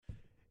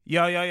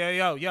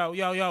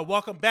Yo.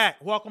 Welcome back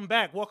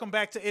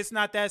to It's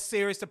Not That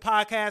Serious, the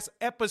podcast,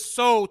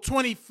 episode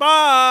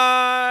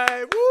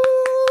 25.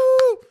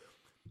 Woo!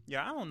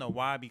 Yeah, I don't know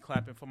why I be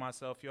clapping for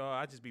myself, y'all.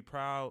 I just be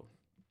proud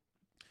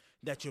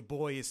that your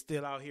boy is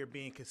still out here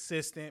being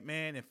consistent,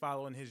 man, and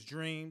following his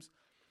dreams.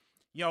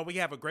 Yo, we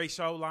have a great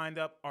show lined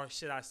up, or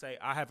should I say,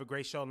 I have a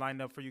great show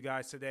lined up for you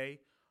guys today.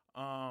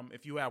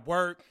 If you at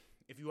work,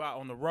 if you out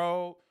on the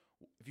road,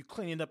 if you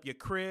cleaning up your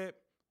crib,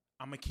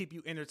 I'm going to keep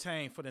you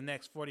entertained for the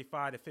next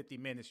 45 to 50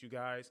 minutes, you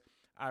guys.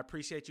 I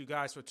appreciate you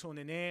guys for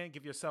tuning in.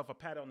 Give yourself a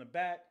pat on the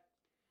back.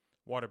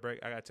 Water break.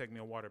 I got to take me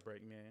a water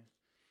break, man.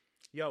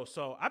 Yo,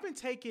 so I've been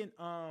taking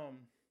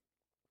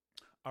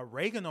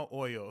oregano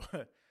oil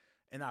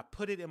and I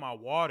put it in my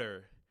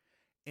water.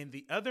 And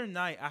the other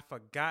night, I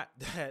forgot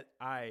that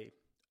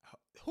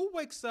who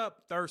wakes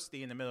up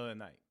thirsty in the middle of the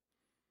night?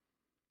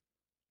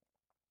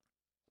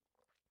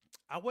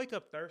 I wake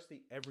up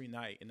thirsty every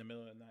night in the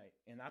middle of the night,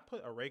 and I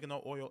put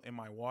oregano oil in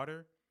my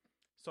water.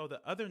 So the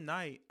other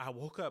night, I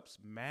woke up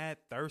mad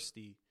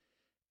thirsty,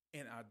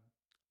 and I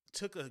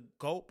took a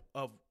gulp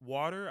of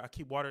water. I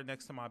keep water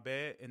next to my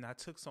bed, and I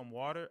drank some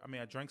water,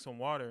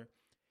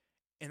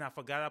 and I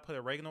forgot I put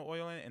oregano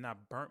oil in it, and I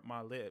burnt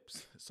my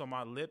lips. So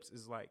my lips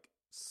is like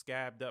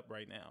scabbed up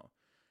right now.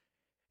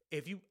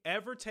 If you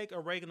ever take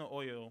oregano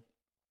oil,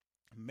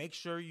 make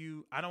sure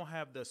I don't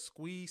have the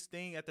squeeze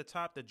thing at the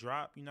top, the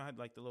drop. You know, how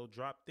like the little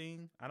drop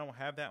thing. I don't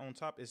have that on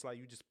top. It's like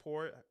you just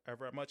pour it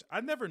however much.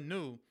 I never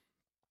knew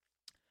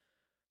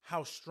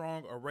how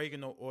strong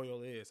oregano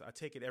oil is. I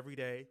take it every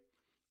day.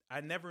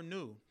 I never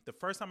knew. The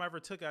first time I ever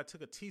took it, I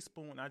took a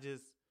teaspoon. I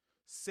just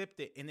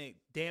sipped it, and it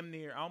damn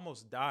near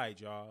almost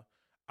died, y'all.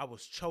 I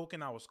was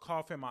choking. I was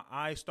coughing. My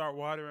eyes start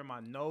watering. My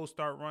nose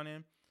start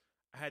running.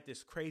 I had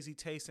this crazy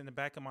taste in the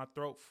back of my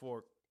throat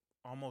for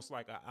almost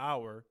like an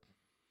hour.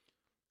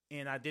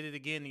 And I did it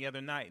again the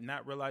other night,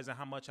 not realizing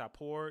how much I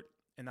poured.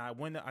 And I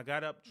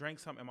got up, drank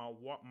something, and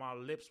my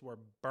lips were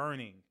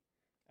burning.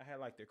 I had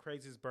like the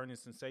craziest burning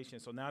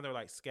sensation. So now they're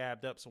like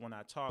scabbed up. So when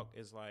I talk,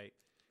 it's like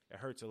it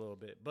hurts a little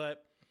bit.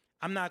 But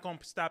I'm not gonna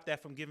stop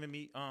that from giving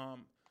me.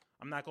 I'm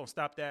not gonna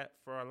stop that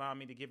for allowing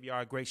me to give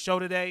y'all a great show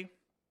today.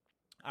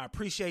 I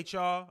appreciate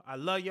y'all. I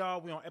love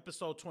y'all. We on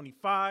episode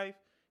 25.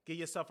 Give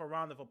yourself a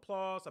round of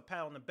applause, a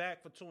pat on the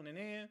back for tuning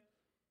in.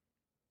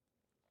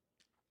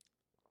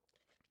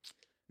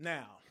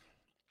 Now,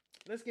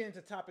 let's get into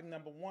topic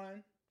number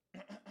one.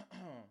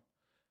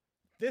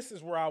 This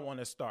is where I want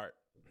to start.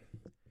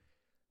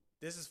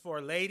 This is for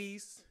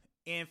ladies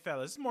and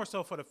fellas. It's more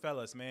so for the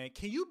fellas, man.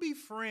 Can you be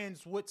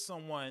friends with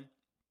someone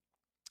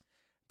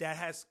that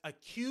has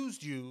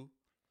accused you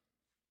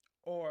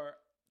or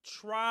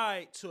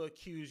tried to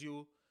accuse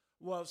you?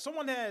 Well,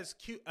 someone that has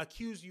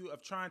accused you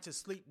of trying to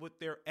sleep with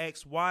their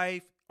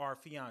ex-wife or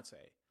fiance.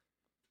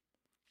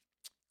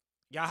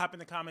 Y'all hop in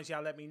the comments.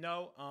 Y'all let me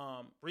know.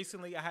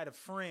 Recently, I had a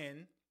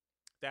friend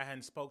that I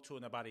hadn't spoke to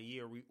in about a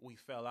year. We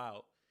fell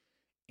out.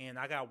 And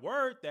I got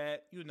word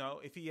that,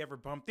 if he ever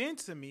bumped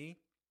into me,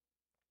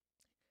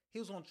 he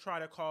was going to try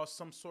to cause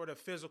some sort of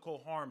physical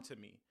harm to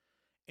me.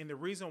 And the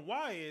reason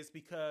why is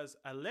because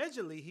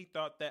allegedly he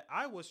thought that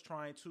I was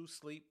trying to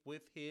sleep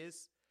with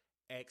his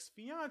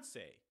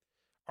ex-fiance.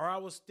 Or I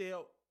was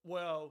still,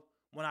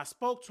 when I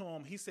spoke to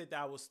him, he said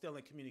that I was still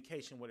in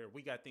communication with her.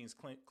 We got things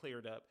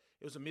cleared up.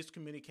 It was a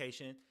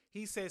miscommunication.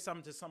 He said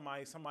something to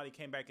somebody. Somebody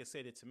came back and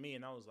said it to me.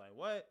 And I was like,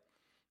 what?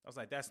 I was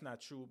like, that's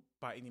not true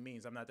by any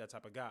means. I'm not that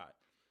type of guy.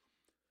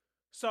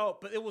 So,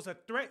 but it was a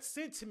threat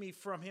sent to me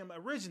from him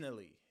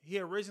originally. He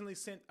originally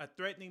sent a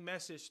threatening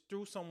message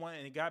through someone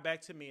and it got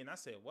back to me. And I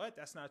said, what?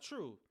 That's not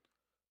true.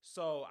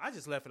 So I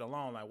just left it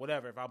alone. Like,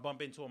 whatever. If I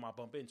bump into him, I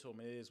bump into him.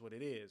 It is what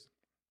it is.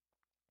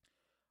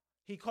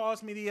 He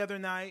calls me the other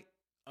night.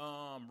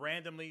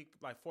 Randomly,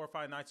 like 4 or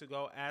 5 nights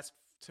ago,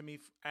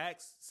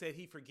 said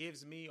he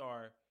forgives me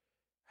or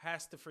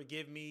has to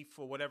forgive me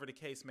for whatever the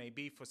case may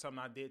be for something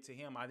I did to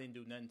him. I didn't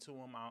do nothing to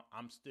him.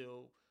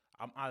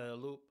 I'm out of the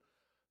loop.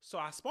 So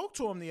I spoke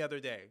to him the other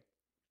day,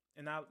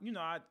 and I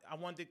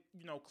wanted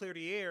to, clear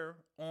the air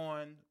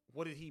on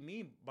what did he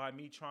mean by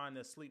me trying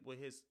to sleep with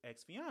his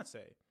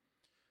ex-fiance.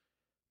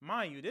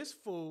 Mind you, this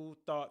fool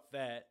thought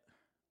that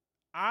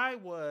I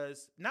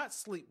was not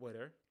sleep with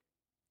her.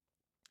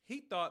 He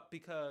thought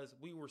because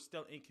we were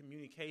still in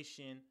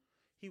communication,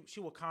 she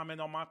would comment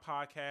on my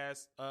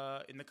podcast,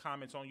 in the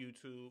comments on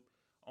YouTube,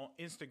 on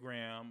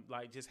Instagram,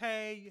 like just,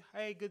 hey,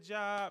 good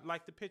job,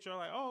 like the picture,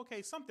 like, oh,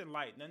 okay, something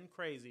light, nothing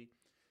crazy,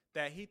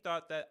 that he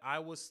thought that I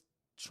was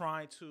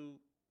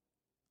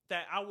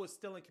that I was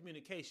still in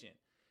communication.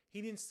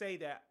 He didn't say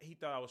that he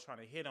thought I was trying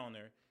to hit on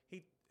her.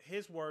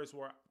 His words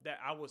were that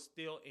I was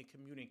still in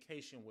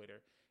communication with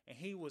her. And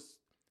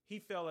he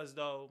felt as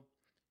though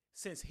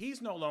since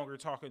he's no longer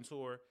talking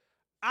to her,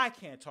 I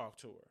can't talk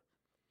to her.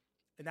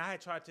 And I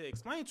had tried to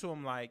explain to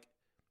him I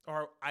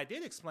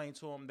did explain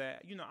to him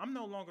that, I'm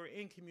no longer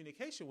in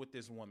communication with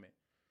this woman.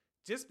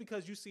 Just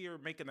because you see her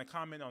making a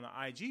comment on an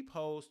IG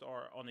post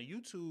or on a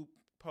YouTube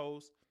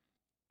post,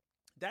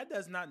 that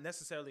does not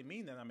necessarily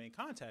mean that I'm in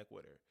contact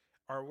with her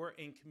or we're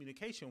in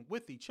communication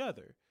with each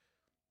other.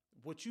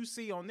 What you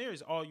see on there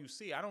is all you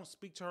see. I don't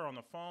speak to her on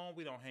the phone.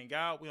 We don't hang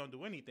out. We don't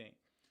do anything.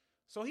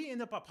 So he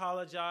ended up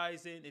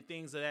apologizing and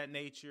things of that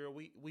nature.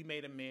 We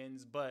made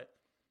amends. But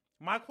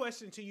my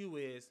question to you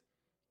is,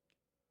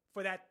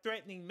 for that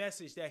threatening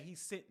message that he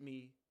sent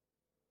me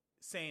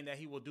saying that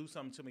he will do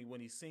something to me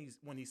when he sees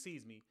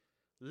me,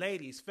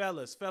 ladies,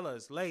 fellas,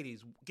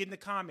 ladies, get in the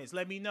comments.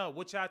 Let me know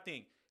what y'all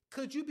think.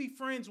 Could you be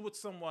friends with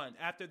someone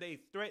after they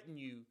threatened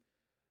you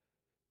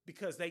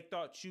because they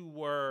thought you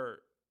were,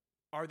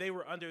 or they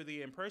were under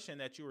the impression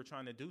that you were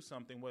trying to do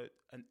something with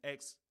an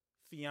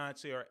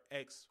ex-fiance or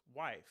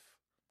ex-wife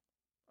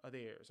of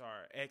theirs,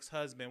 or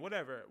ex-husband,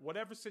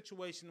 whatever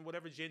situation,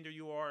 whatever gender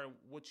you are, and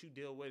what you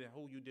deal with and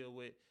who you deal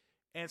with?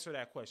 Answer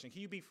that question.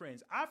 Can you be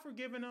friends? I've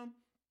forgiven them.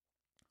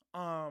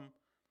 I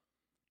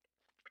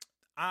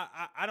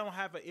don't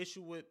have an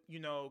issue with,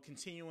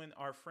 continuing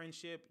our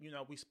friendship.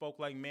 We spoke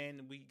like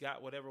men. We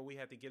got whatever we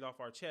had to get off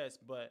our chest.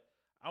 But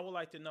I would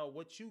like to know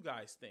what you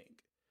guys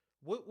think.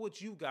 What would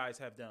you guys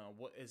have done?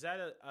 Is that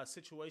a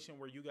situation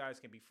where you guys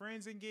can be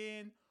friends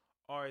again?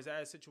 Or is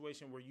that a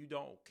situation where you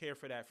don't care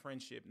for that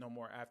friendship no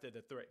more after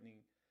those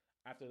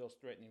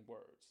threatening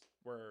words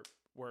were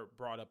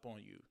brought up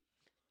on you?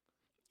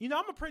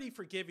 I'm a pretty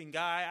forgiving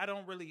guy. I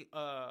don't really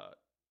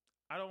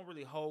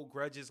hold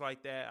grudges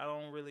like that. I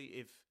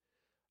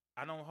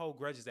don't hold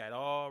grudges at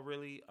all,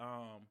 really.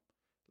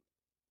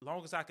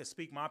 Long as I can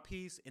speak my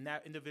piece and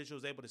that individual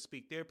is able to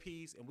speak their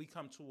piece and we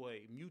come to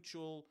a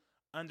mutual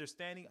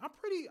understanding, I'm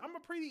a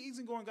pretty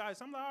easygoing guy.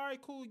 So I'm like, all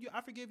right, cool.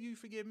 I forgive you, you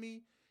forgive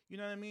me. You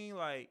know what I mean?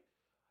 Like,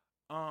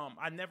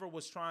 I never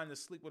was trying to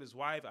sleep with his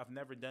wife. I've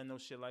never done no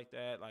shit like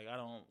that. Like, I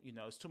don't,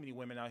 it's too many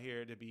women out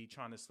here to be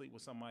trying to sleep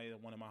with somebody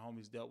that one of my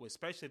homies dealt with,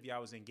 especially if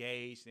y'all was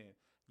engaged and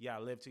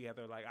y'all lived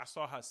together. Like, I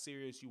saw how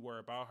serious you were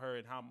about her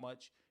and how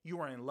much you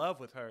were in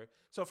love with her.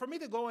 So for me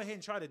to go ahead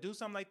and try to do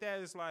something like that,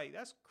 it's like,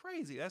 that's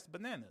crazy. That's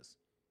bananas.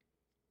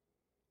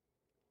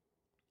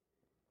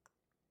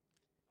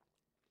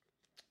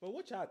 But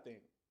what y'all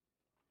think?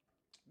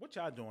 What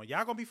y'all doing?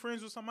 Y'all gonna be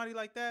friends with somebody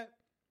like that?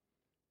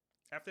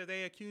 After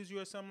they accuse you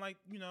of something, like,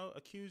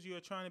 accuse you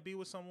of trying to be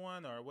with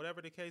someone or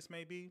whatever the case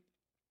may be?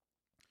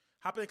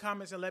 Hop in the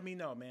comments and let me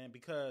know, man,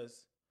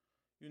 because,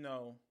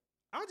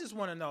 I just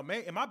want to know,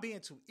 man, am I being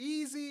too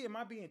easy? Am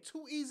I being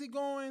too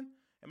easygoing?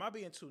 Am I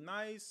being too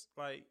nice?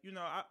 Like,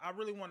 I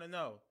really want to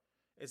know.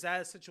 Is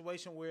that a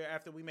situation where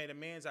after we made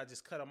amends, I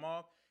just cut them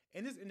off?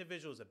 And this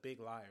individual is a big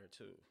liar,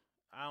 too.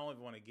 I don't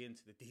even want to get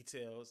into the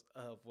details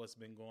of what's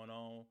been going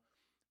on.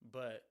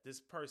 But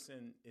this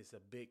person is a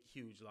big,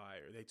 huge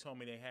liar. They told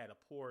me they had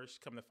a Porsche.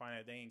 Come to find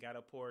out they ain't got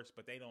a Porsche,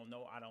 but they don't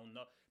know. I don't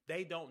know.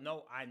 They don't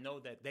know. I know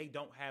that they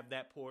don't have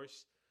that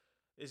Porsche.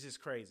 It's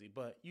just crazy.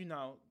 But,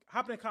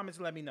 hop in the comments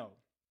and let me know.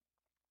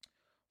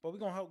 But we're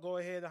going to go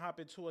ahead and hop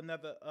into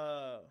another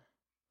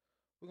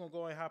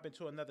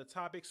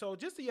topic. So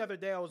just the other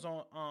day I was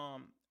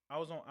on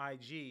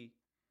IG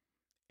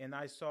and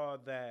I saw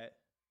that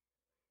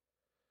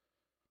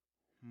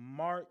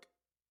Mark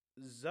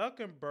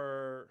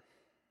Zuckerberg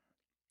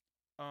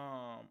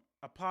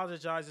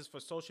apologizes for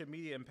social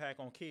media impact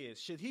on kids.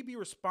 Should he be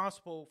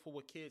responsible for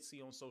what kids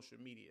see on social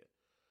media?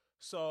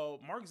 So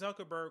Mark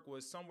Zuckerberg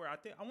was somewhere, I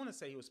want to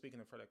say he was speaking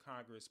in front of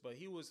Congress, but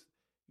he was,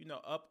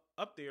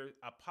 up there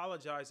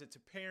apologizing to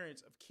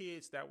parents of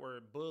kids that were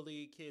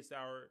bullied, kids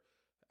that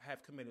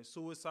have committed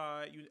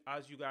suicide.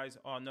 As you guys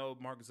all know,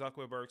 Mark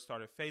Zuckerberg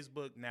started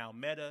Facebook, now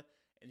Meta,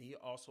 and he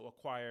also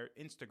acquired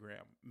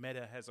Instagram.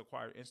 Meta has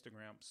acquired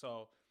Instagram.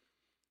 So,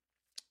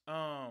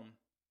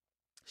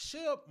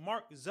 should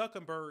Mark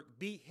Zuckerberg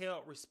be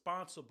held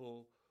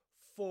responsible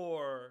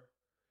for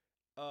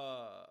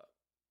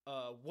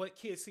what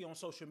kids see on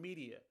social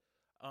media?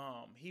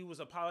 He was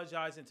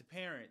apologizing to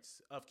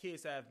parents of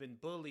kids that have been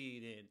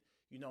bullied and,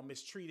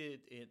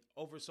 mistreated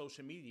over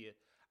social media.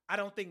 I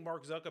don't think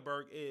Mark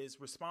Zuckerberg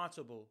is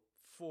responsible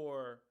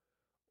for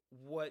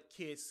what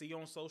kids see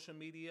on social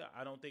media.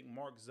 I don't think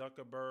Mark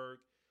Zuckerberg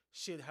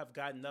should have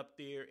gotten up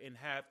there and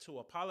have to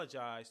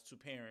apologize to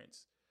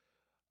parents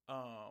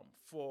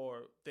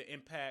for the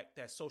impact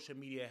that social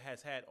media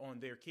has had on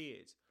their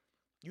kids.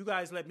 You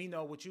guys let me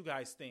know what you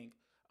guys think.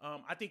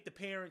 I think the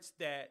parents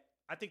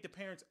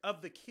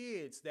of the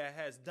kids that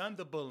has done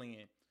the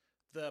bullying,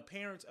 the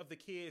parents of the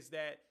kids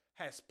that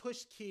has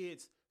pushed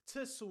kids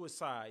to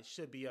suicide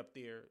should be up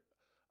there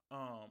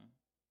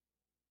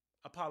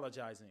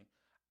apologizing.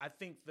 I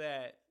think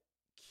that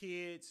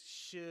kids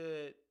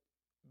should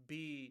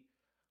be,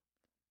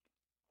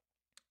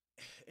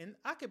 and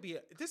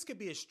this could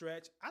be a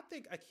stretch. I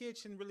think a kid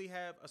shouldn't really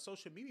have a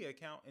social media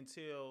account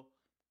until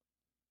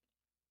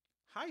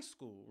high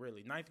school,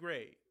 really, 9th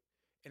grade.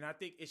 And I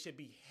think it should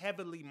be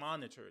heavily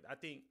monitored. I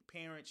think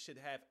parents should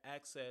have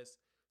access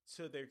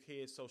to their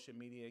kids' social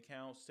media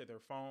accounts, to their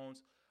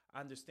phones. I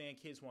understand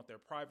kids want their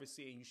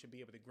privacy, and you should be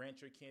able to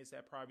grant your kids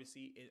that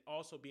privacy and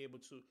also be able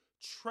to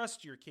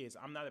trust your kids.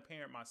 I'm not a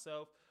parent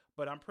myself,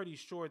 but I'm pretty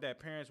sure that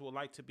parents would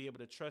like to be able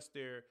to trust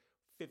their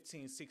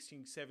 15,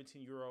 16,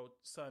 17-year-old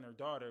son or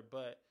daughter.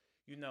 But,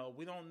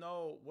 We don't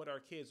know what our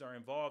kids are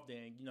involved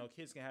in.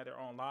 Kids can have their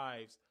own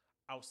lives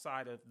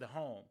outside of the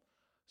home.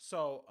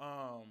 So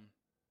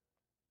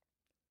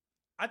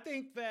I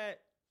think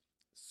that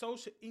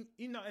social,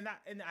 and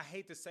I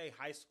hate to say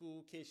high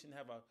school kids shouldn't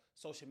have a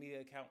social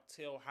media account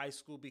till high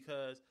school,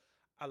 because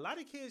a lot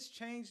of kids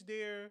change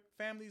their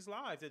families'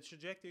 lives, the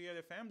trajectory of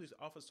their families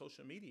off of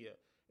social media.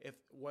 If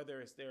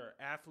whether it's their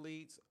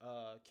athletes,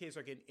 kids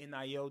are getting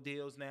NIL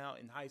deals now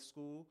in high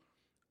school.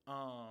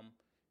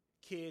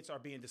 Kids are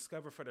being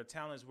discovered for their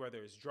talents,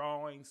 whether it's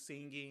drawing,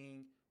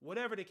 singing,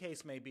 whatever the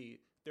case may be.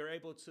 They're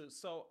able to.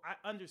 So I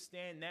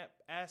understand that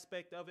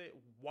aspect of it.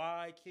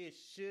 Why kids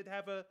should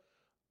have a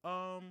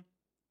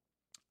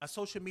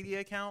social media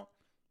account,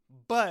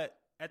 but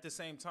at the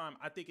same time,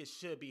 I think it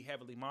should be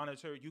heavily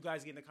monitored. You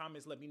guys get in the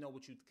comments. Let me know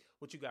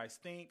what you guys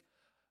think.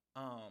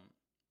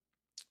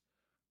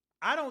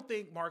 I don't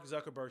think Mark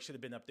Zuckerberg should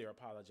have been up there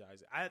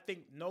apologizing. I think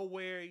no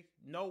way,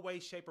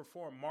 shape, or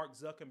form Mark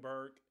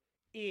Zuckerberg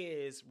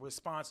is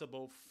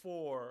responsible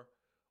for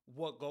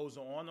what goes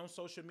on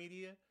social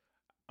media.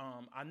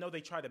 I know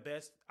they try their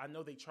best. I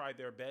know they tried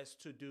their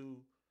best to do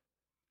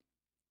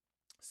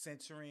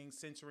censoring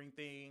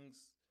things,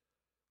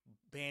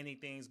 banning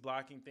things,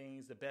 blocking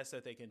things, the best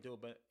that they can do.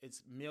 But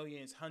it's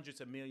millions, hundreds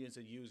of millions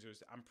of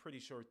users. I'm pretty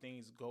sure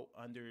things go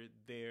under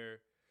there.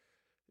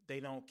 They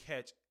don't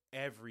catch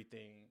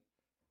everything,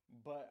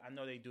 but I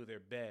know they do their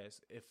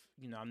best.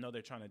 I know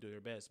they're trying to do their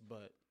best,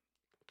 but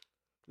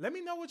let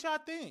me know what y'all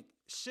think.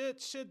 Should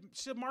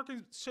Mark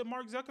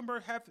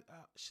Zuckerberg have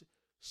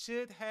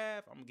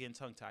I'm getting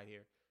tongue tied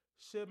here.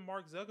 Should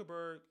Mark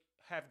Zuckerberg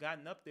have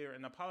gotten up there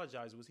and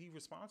apologized? Was he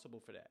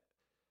responsible for that?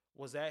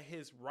 Was that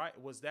his right?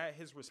 Was that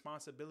his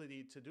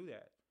responsibility to do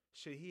that?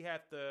 Should he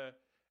have to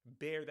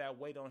bear that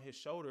weight on his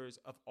shoulders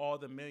of all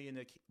the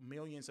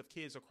millions of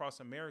kids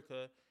across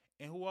America?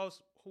 And who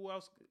else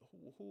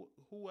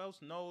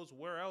knows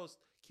where else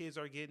kids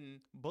are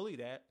getting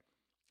bullied at?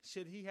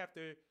 Should he have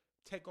to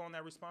take on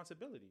that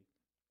responsibility?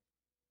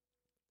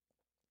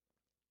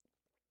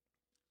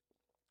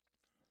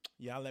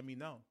 Y'all let me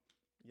know.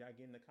 Y'all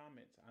get in the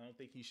comments. I don't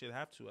think he should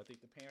have to. I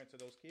think the parents of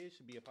those kids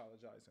should be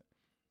apologizing.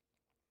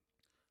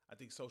 I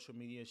think social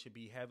media should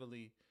be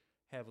heavily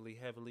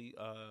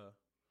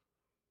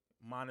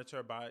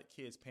monitored by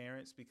kids'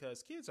 parents,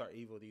 because kids are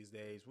evil these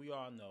days. We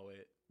all know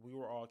it. We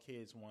were all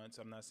kids once.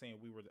 I'm not saying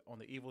we were on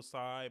the evil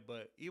side,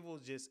 but evil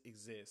just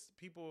exists.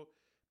 People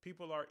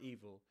are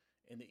evil,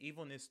 and the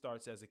evilness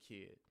starts as a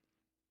kid.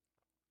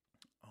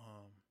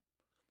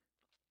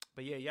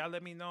 But yeah, y'all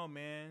let me know,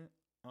 man.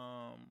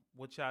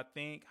 What y'all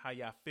think, how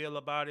y'all feel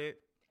about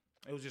it.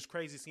 It was just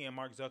crazy seeing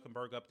Mark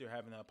Zuckerberg up there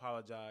having to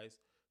apologize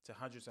to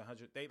hundreds and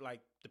hundreds.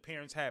 The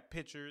parents had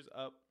pictures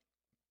up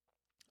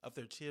of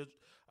their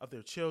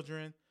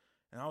children,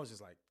 and I was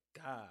just like,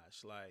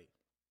 gosh,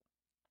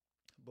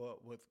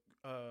 but with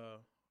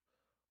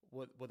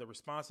a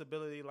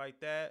responsibility like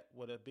that,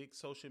 with a big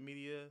social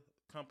media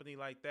company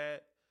like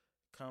that,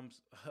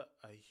 comes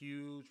a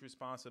huge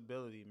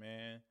responsibility,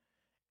 man.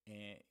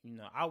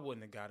 And I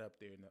wouldn't have got up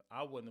there.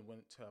 I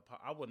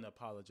wouldn't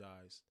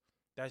apologize.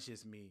 That's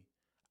just me.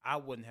 I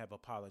wouldn't have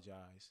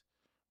apologized.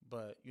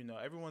 But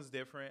everyone's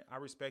different. I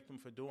respect them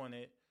for doing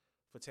it,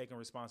 for taking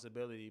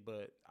responsibility.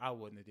 But I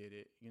wouldn't have did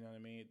it. You know what I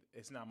mean?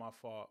 It's not my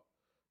fault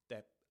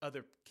that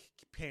other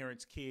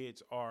parents'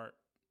 kids aren't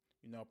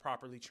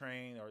properly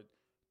trained or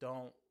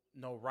don't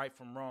know right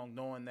from wrong,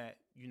 knowing that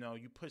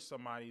you push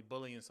somebody,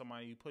 bullying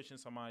somebody, you pushing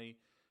somebody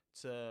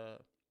to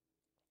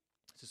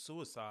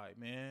suicide,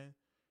 man.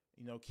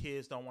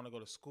 Kids don't want to go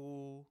to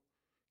school.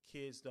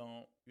 Kids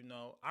don't,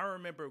 I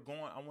remember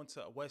I went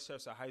to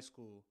Westchester High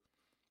School,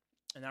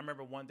 and I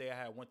remember one day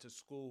I went to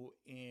school,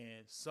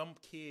 and some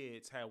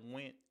kids had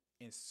went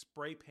and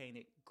spray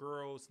painted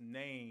girls'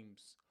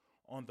 names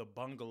on the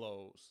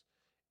bungalows.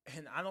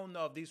 And I don't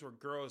know if these were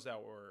girls that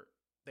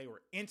they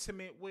were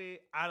intimate with.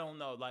 I don't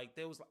know. I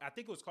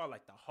think it was called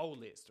the Whole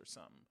List or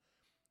something.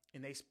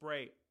 And they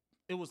sprayed,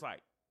 it was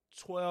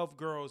 12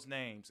 girls'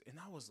 names. And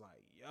I was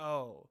like,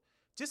 yo,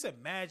 just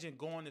imagine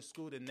going to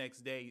school the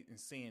next day and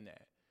seeing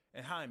that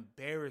and how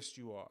embarrassed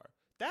you are.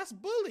 That's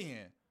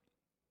bullying.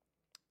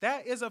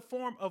 That is a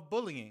form of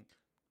bullying.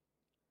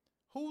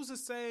 Who's to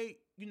say,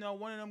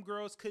 one of them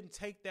girls couldn't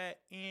take that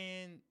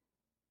and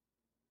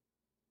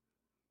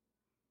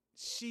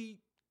she,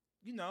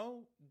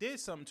 did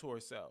something to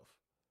herself.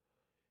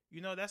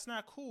 That's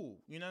not cool.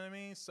 You know what I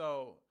mean?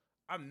 So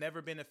I've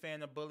never been a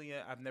fan of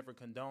bullying. I've never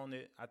condoned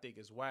it. I think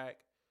it's whack.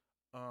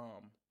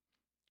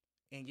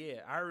 And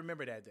yeah, I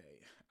remember that day.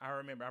 I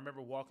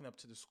remember walking up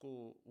to the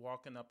school,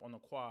 walking up on the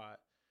quad.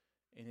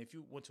 And if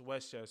you went to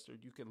Westchester,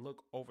 you could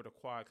look over the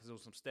quad because there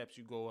was some steps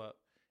you go up,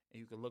 and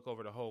you could look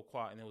over the whole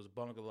quad, and there was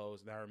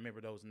bungalows. And I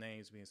remember those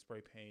names being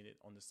spray painted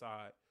on the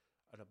side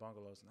of the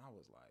bungalows. And I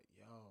was like,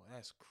 yo,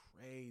 that's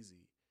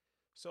crazy.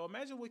 So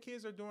imagine what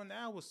kids are doing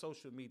now with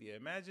social media.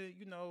 Imagine,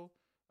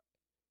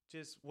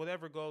 just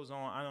whatever goes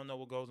on. I don't know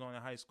what goes on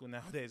in high school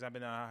nowadays. I've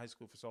been out of high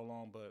school for so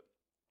long, but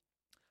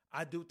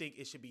I do think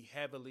it should be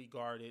heavily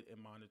guarded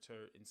and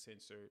monitored and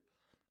censored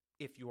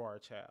if you are a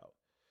child.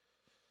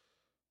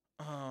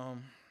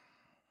 Um,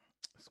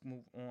 let's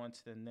move on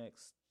to the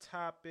next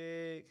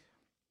topic.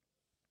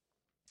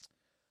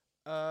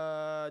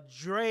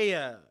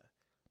 Drea.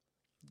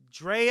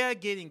 Drea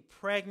getting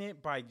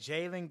pregnant by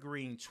Jalen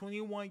Green,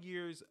 21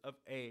 years of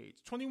age.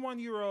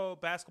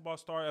 21-year-old basketball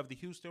star of the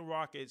Houston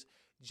Rockets,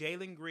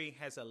 Jalen Green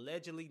has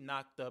allegedly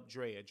knocked up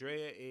Drea.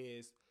 Drea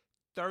is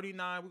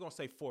 39. We're going to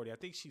say 40. I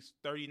think she's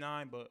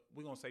 39, but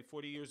we're going to say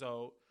 40 years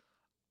old.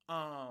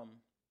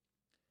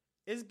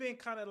 It's been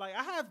kind of like,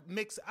 I have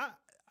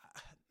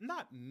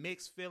not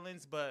mixed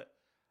feelings, but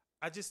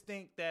I just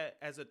think that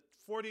as a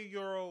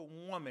 40-year-old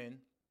woman,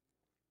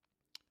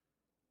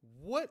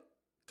 what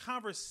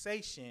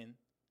conversation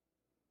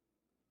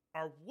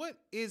or what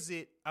is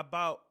it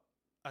about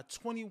a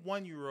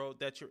 21-year-old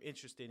that you're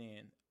interested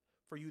in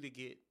for you to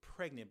get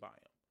pregnant by him?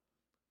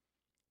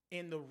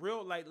 In the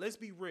real, like, let's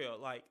be real,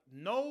 like,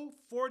 no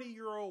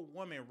 40-year-old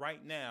woman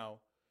right now.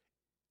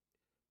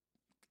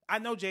 I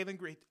know Jalen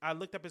Green. I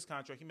looked up his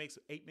contract. He makes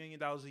 $8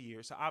 million a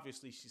year. So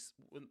obviously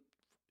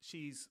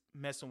she's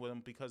messing with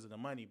him because of the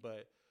money.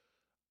 But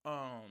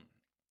I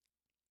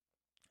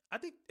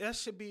think that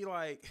should be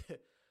like,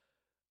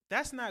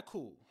 that's not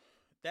cool.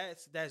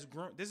 This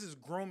is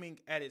grooming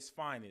at its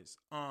finest.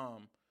 I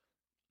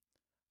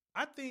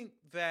think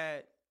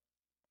that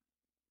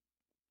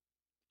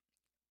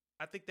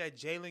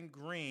Jalen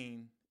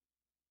Green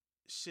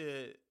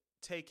should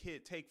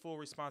take full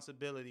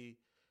responsibility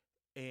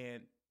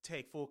and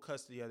take full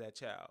custody of that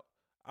child.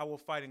 I will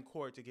fight in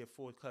court to get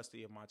full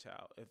custody of my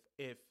child.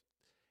 If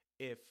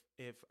I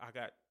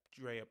got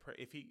Drea,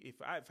 if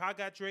I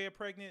got Drea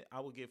pregnant, I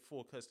will get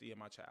full custody of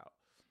my child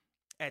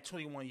at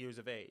 21 years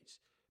of age,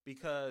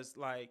 because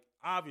like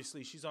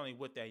obviously she's only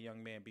with that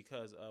young man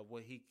because of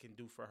what he can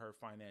do for her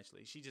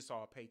financially. She just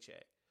saw a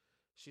paycheck.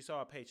 She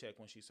saw a paycheck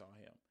when she saw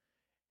him,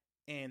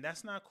 and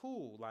that's not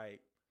cool.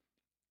 Like,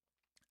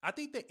 I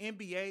think the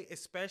NBA,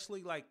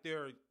 especially like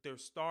their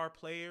star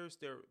players,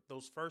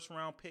 those first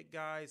round pick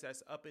guys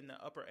that's up in the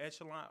upper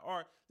echelon,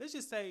 or let's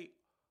just say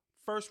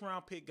first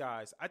round pick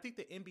guys. I think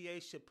the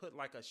NBA should put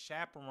like a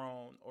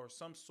chaperone or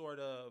some sort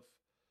of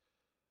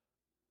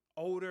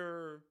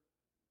older,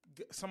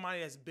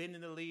 somebody that's been in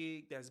the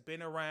league, that's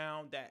been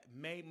around, that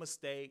made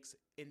mistakes,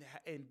 and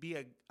be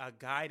a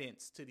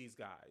guidance to these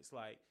guys.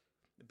 Like,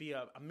 be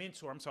a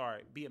mentor. I'm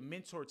sorry, be a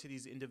mentor to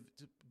these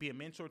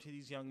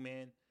young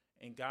men,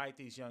 and guide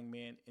these young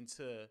men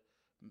into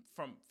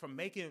from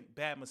making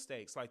bad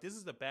mistakes. Like, this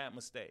is a bad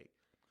mistake.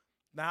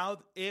 Now,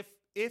 if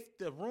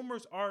the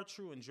rumors are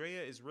true and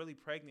Drea is really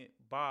pregnant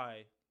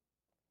by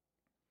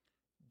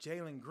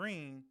Jalen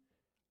Green,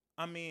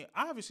 I mean,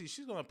 obviously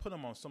she's going to put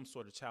him on some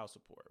sort of child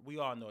support. We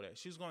all know that.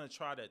 She's going to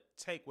try to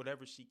take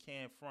whatever she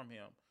can from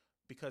him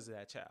because of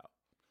that child.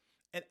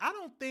 And I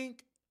don't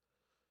think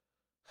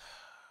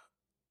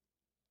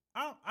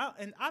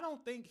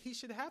he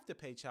should have to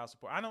pay child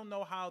support. I don't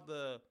know how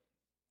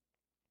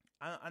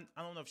I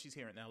don't know if she's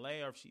here in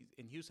LA or if she's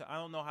in Houston. I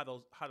don't know how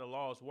the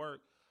laws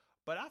work,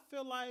 but I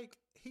feel like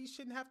he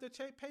shouldn't have to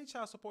pay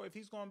child support if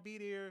he's going to be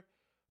there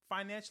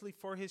financially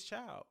for his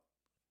child.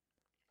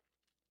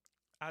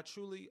 I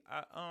truly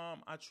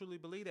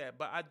believe that,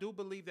 but I do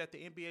believe that the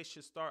NBA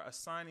should start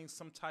assigning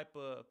some type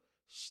of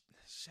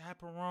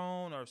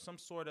chaperone or some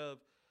sort of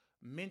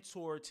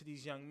mentor to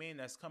these young men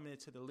that's coming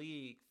into the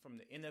league from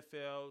the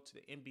NFL to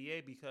the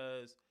NBA,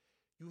 because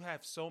you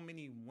have so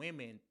many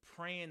women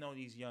preying on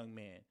these young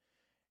men.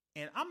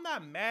 And I'm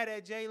not mad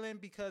at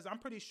Jalen, because I'm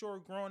pretty sure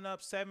growing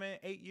up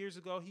 7-8 years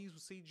ago, he used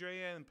to see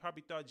Drea and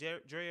probably thought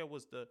Drea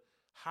was the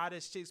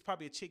hottest chick.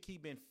 Probably a chick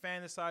he'd been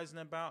fantasizing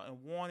about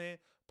and wanted.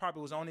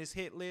 Probably was on his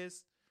hit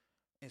list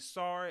and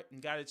saw it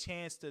and got a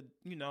chance to,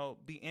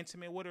 be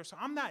intimate with her. So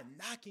I'm not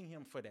knocking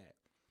him for that.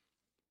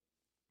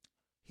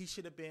 He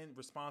should have been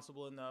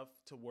responsible enough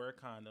to wear a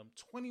condom.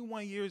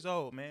 21 years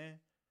old, man.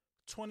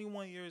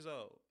 21 years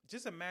old.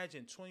 Just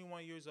imagine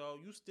 21 years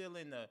old. You still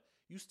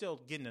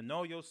getting to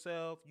know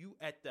yourself. You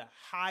at the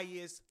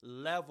highest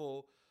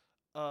level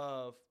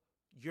of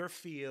your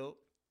field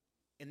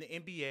in the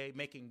NBA,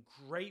 making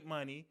great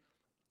money.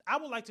 I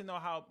would like to know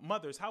how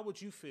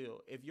would you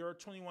feel if your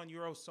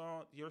 21-year-old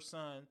son, your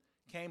son,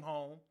 came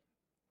home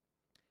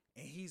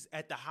and he's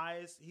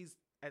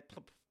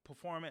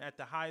performing at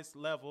the highest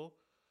level,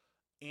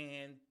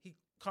 and he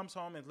comes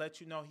home and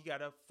lets you know he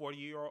got a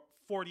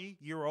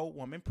 40-year-old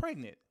woman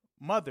pregnant.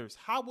 Mothers,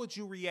 how would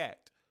you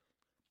react?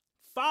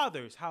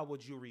 Fathers, how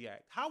would you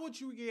react? How would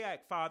you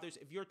react, fathers,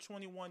 if your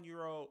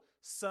 21-year-old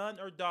son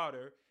or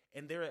daughter,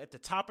 and they're at the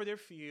top of their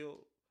field,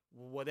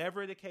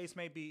 whatever the case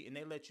may be, and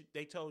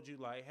they told you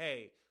like,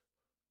 hey,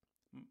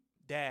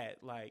 Dad,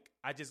 like,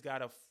 I just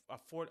got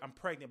I'm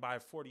pregnant by a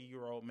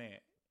 40-year-old man,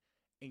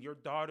 and your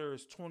daughter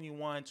is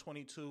 21,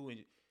 22, and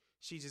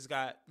she just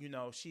got,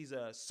 she's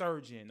a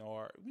surgeon,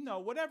 or,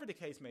 whatever the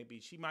case may be.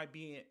 She might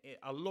be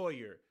a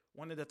lawyer,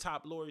 one of the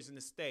top lawyers in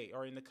the state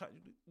or in the country.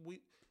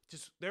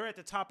 They're at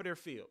the top of their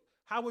field.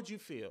 How would you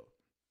feel?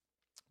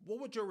 What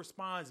would your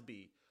response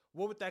be?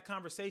 What would that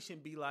conversation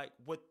be like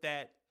with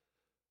that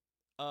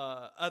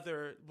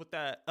other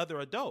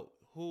adult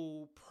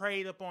who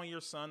preyed upon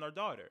your son or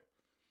daughter?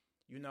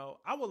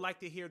 I would like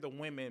to hear the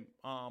women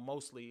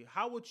mostly.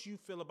 How would you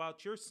feel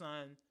about your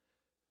son?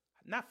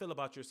 Not feel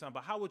about your son,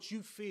 but how would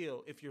you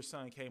feel if your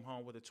son came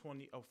home with a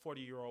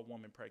 40-year-old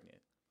woman pregnant?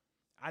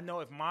 I know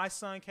if my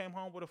son came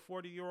home with a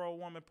 40-year-old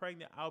woman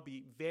pregnant, I'll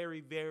be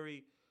very,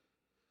 very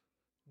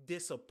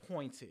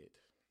disappointed.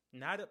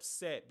 Not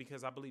upset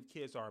because I believe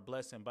kids are a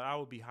blessing, but I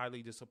would be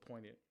highly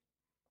disappointed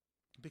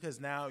because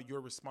now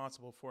you're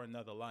responsible for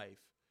another life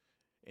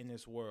in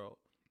this world.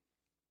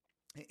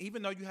 And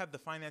even though you have the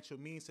financial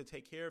means to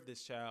take care of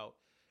this child,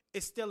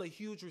 it's still a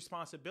huge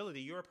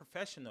responsibility. You're a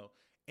professional.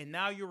 And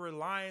now you're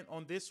relying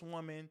on this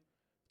woman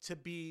to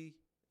be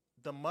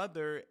the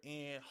mother.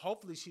 And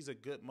hopefully she's a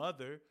good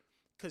mother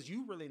because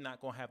you really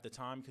not going to have the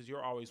time because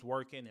you're always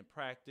working and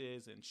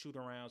practice and shoot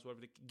arounds,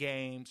 whatever the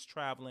games,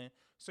 traveling.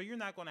 So you're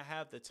not going to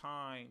have the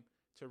time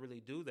to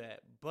really do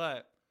that.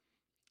 But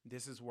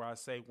this is where I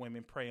say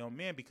women prey on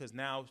men because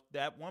now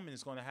that woman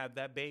is going to have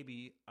that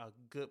baby a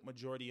good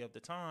majority of the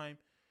time.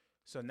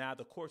 So now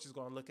the courts is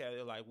going to look at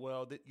it like,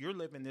 well, you're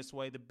living this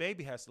way. The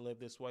baby has to live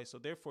this way. So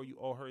therefore you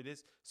owe her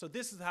this. So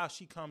this is how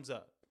she comes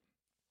up.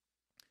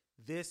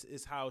 This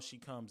is how she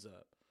comes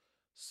up.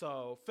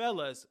 So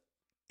fellas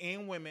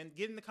and women,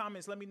 get in the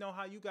comments. Let me know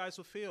how you guys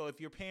will feel if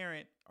your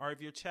parent or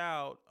if your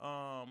child,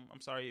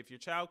 if your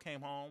child came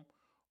home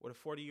with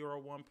a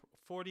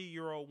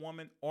 40-year-old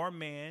woman or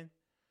man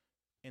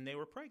and they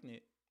were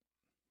pregnant.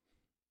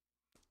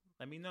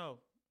 Let me know.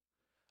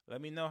 Let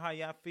me know how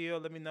y'all feel.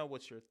 Let me know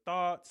what's your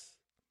thoughts.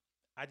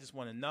 I just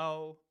want to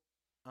know.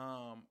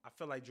 I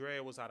feel like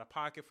Drea was out of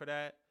pocket for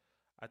that.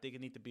 I think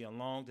it needs to be a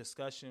long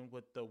discussion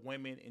with the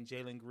women in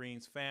Jalen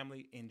Green's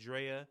family and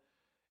Drea.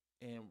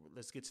 And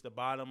let's get to the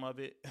bottom of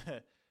it.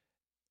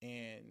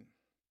 And,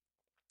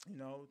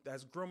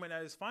 that's grooming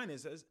at its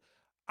finest.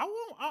 I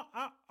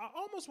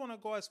almost want to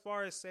go as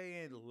far as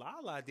saying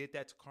Lala did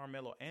that to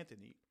Carmelo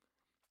Anthony.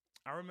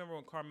 I remember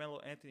when Carmelo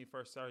Anthony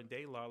first started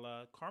dating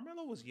Lala,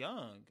 Carmelo was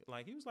young.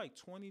 Like, he was like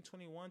 20,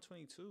 21,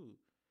 22.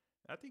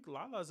 I think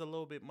Lala's a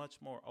little bit much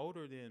more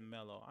older than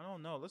Melo. I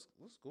don't know. Let's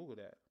Google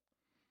that.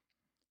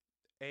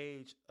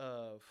 Age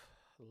of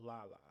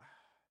Lala.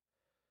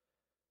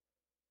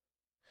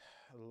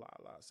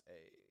 Lala's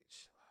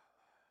age.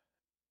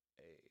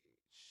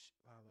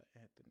 Lala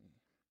Anthony.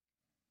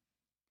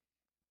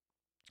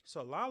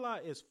 So Lala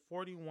is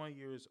 41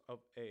 years of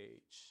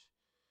age.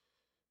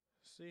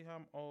 See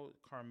how old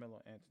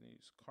Carmelo Anthony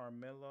is.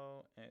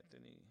 Carmelo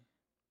Anthony.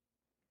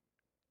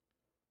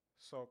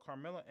 So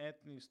Carmelo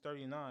Anthony's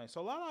 39.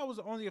 So Lala was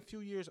only a few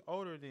years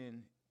older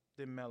than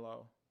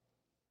Melo.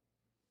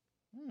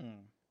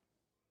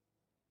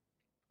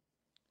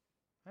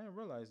 I didn't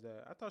realize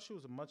that. I thought she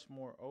was much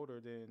more older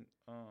than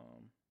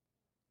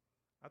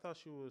I thought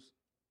she was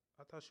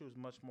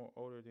much more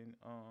older than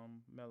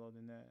Melo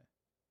than that.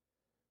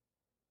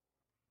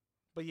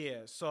 But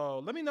yeah, so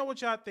let me know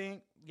what y'all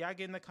think. Y'all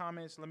get in the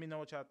comments. Let me know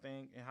what y'all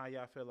think and how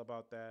y'all feel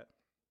about that.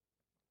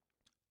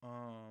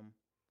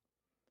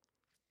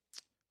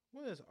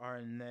 What is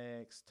our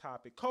next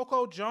topic?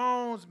 Coco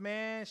Jones,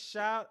 man.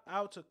 Shout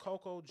out to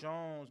Coco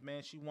Jones,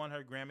 man. She won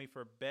her Grammy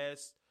for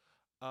Best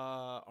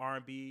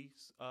R&B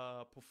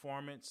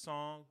performance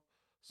song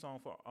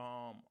for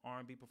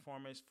R&B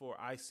performance for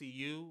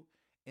ICU,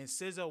 and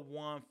SZA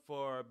won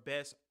for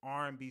Best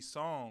R&B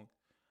song.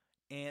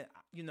 And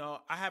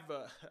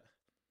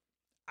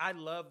I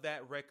love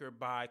that record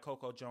by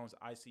Coco Jones,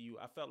 ICU.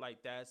 I felt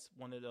like that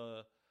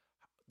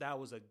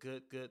was a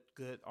good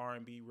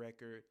R&B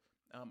record.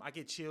 I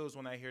get chills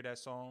when I hear that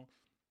song.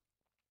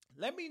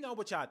 Let me know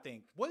what y'all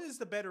think. What is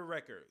the better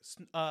record?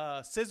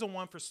 SZA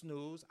won for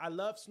Snooze. I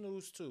love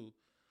Snooze too.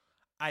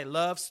 I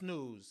love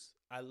Snooze.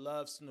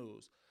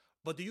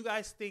 But do you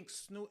guys think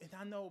Snooze? And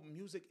I know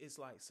music is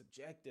like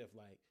subjective.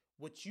 Like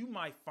what you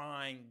might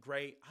find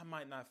great, I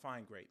might not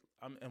find great.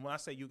 And when I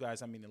say you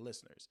guys, I mean the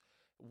listeners.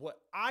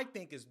 What I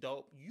think is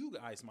dope, you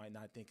guys might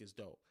not think is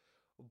dope.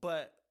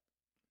 But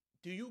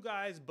do you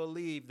guys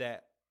believe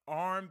that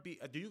R&B?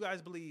 Do you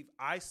guys believe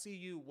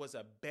ICU was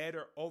a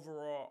better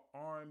overall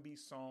R&B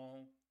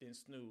song than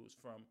Snooze?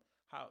 From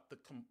how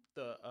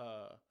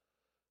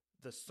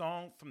the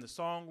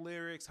song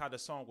lyrics, how the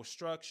song was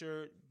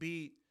structured,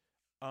 beat,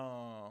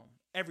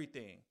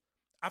 everything.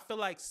 I feel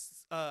like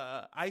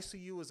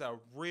ICU is a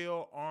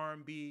real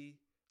R&B.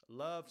 I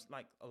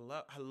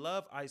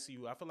love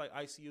ICU. I feel like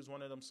ICU is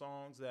one of them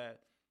songs that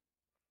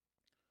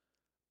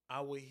I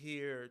would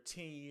hear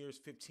 10 years,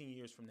 15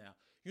 years from now.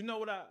 You know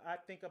what I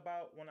think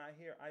about when I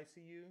hear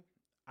ICU?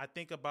 I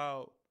think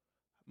about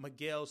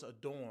Miguel's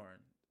Adorn.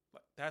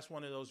 That's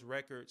one of those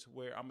records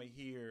where I'm going to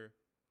hear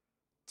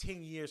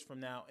 10 years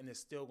from now and it's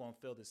still going to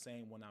feel the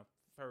same when I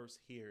first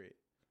hear it.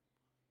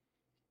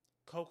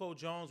 Coco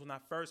Jones, when I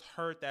first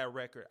heard that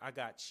record, I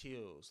got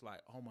chills.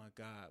 Like, oh my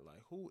God, like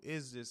who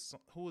is this?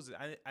 Who is it?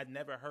 I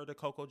never heard of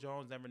Coco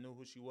Jones, never knew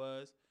who she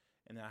was.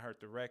 And then I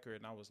heard the record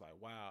and I was like,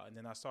 wow. And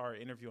then I saw her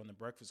interview on the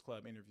Breakfast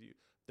Club, and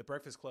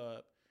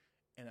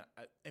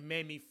it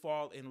made me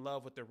fall in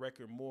love with the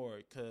record more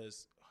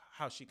because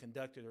how she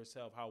conducted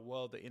herself, how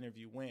well the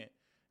interview went.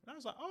 And I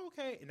was like, oh,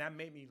 okay. And that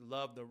made me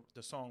love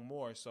the song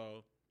more.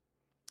 So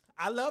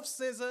I love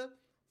SZA.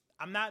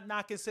 I'm not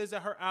knocking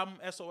SZA. Her album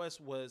SOS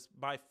was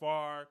by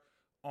far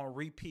on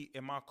repeat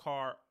in my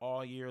car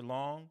all year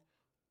long.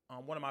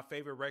 One of my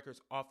favorite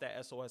records off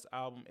that SOS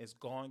album is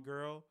Gone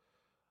Girl.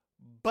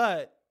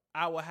 But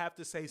I will have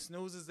to say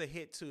Snooze is a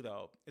hit too,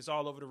 though. It's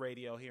all over the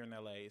radio here in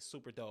LA. It's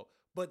super dope.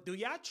 But do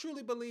y'all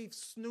truly believe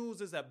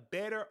Snooze is a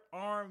better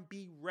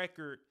R&B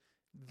record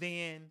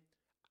than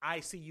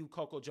I See You,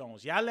 Coco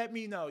Jones? Y'all let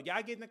me know.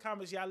 Y'all get in the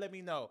comments. Y'all let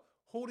me know.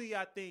 Who do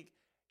y'all think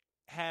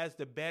has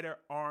the better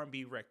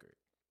R&B record?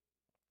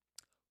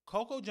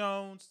 Coco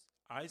Jones,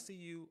 I See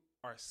You,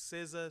 or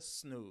SZA,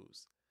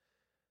 Snooze?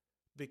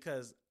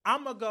 Because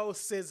I'm going to go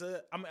SZA.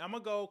 I'm going to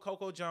go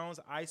Coco Jones,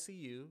 I See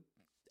You.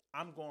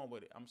 I'm going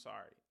with it. I'm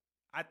sorry.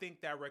 I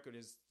think that record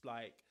is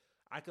like,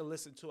 I could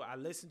listen to it. I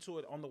listened to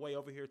it on the way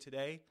over here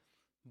today,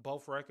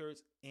 both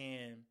records,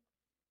 and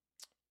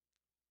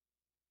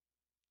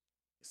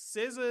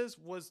SZA's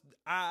was,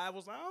 I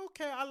was like,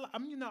 okay,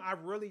 I'm, you know, I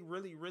really,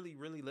 really, really,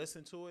 really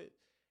listened to it.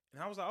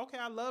 And I was like, okay,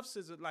 I love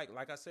SZA.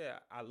 Like I said,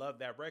 I love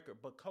that record.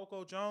 But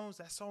Coco Jones,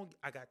 that song,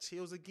 I got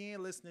chills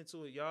again listening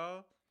to it,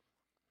 y'all.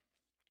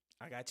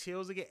 I got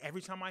chills again.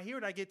 Every time I hear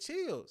it, I get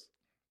chills.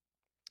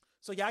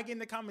 So y'all get in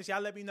the comments.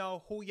 Y'all let me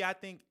know who y'all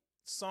think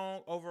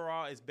song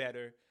overall is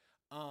better.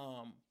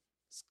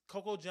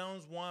 Coco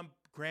Jones won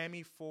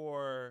Grammy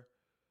for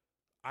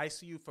I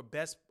See You for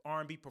Best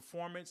R&B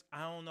Performance.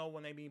 I don't know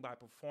what they mean by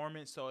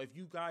performance. So if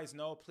you guys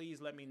know,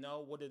 please let me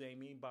know. What do they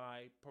mean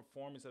by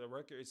performance of the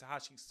record? Is it how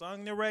she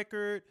sung the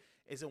record?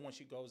 Is it when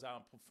she goes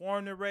out and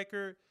perform the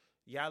record?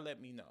 Y'all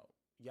let me know.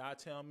 Y'all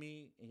tell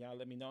me and y'all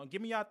let me know. And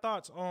give me y'all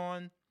thoughts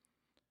on.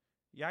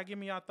 Y'all give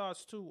me y'all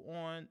thoughts too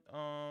on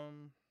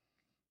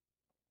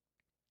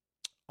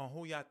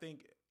who y'all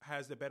think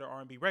has the better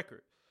R&B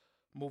record.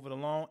 Moving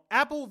along.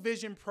 Apple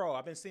Vision Pro.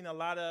 I've been seeing a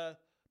lot of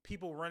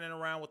people running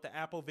around with the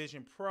Apple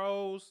Vision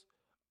Pros.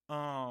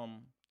 When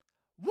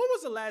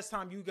was the last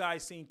time you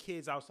guys seen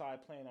kids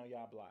outside playing on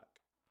y'all block?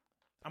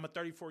 I'm a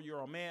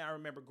 34-year-old man. I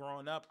remember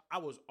growing up, I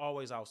was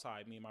always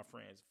outside, me and my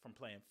friends, from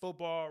playing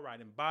football,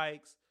 riding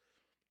bikes,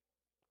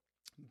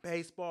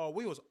 baseball.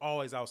 We was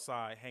always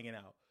outside hanging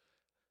out.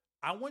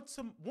 When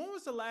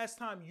was the last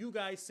time you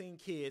guys seen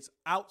kids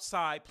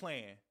outside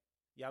playing?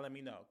 Y'all let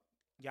me know.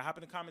 Y'all hop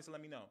in the comments and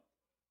let me know.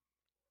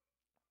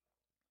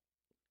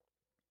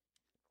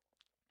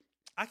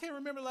 I can't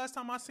remember the last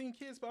time I seen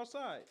kids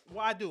outside.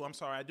 Well, I do. I'm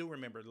sorry. I do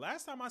remember.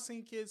 Last time I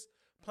seen kids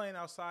playing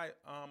outside,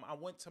 I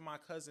went to my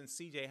cousin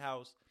CJ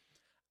house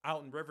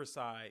out in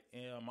Riverside,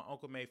 and my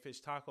uncle made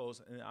fish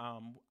tacos, and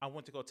I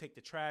went to go take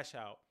the trash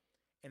out,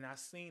 and I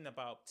seen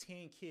about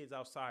 10 kids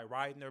outside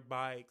riding their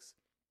bikes.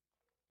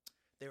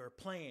 They were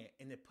playing,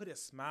 and it put a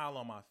smile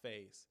on my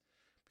face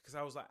because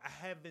I was like,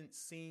 I haven't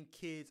seen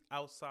kids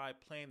outside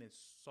playing in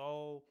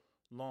so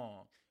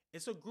long.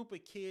 It's a group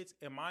of kids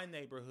in my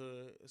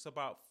neighborhood. It's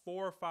about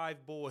 4 or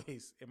 5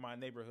 boys in my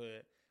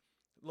neighborhood.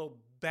 Little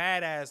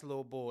badass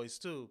little boys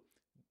too.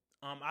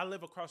 I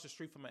live across the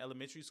street from an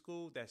elementary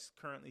school that's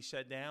currently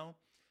shut down.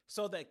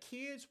 So that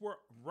kids were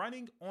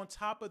running on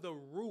top of the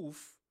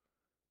roof.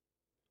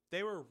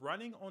 They were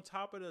running on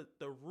top of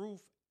the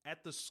roof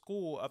at the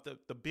school, of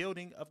the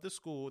building of the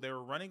school. They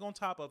were running on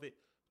top of it,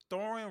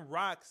 throwing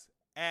rocks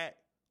at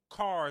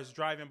cars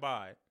driving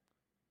by.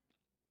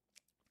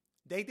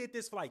 They did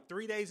this for like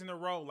 3 days in a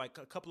row, like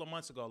a couple of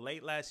months ago,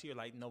 late last year,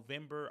 like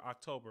November,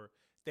 October.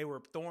 They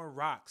were throwing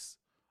rocks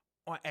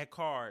at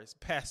cars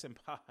passing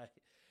by.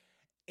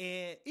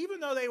 And even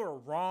though they were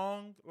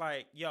wrong,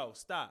 like, yo,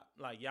 stop.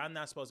 Like, y'all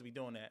not supposed to be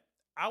doing that.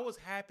 I was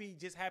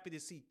just happy to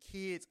see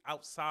kids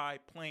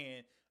outside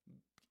playing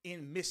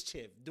in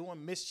mischief,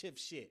 doing mischief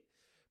shit.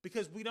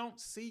 Because we don't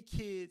see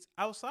kids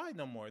outside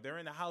no more. They're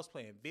in the house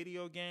playing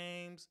video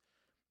games.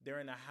 They're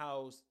in the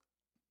house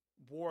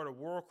World of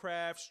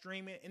Warcraft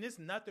streaming, and there's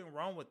nothing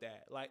wrong with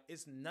that. Like,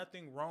 it's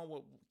nothing wrong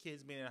with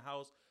kids being in the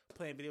house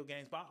playing video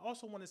games, but I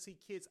also want to see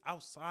kids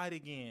outside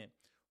again,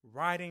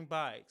 riding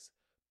bikes,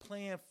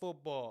 playing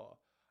football.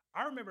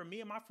 I remember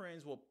me and my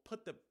friends will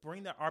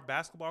bring our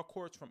basketball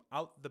courts from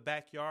out the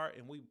backyard,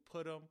 and we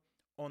put them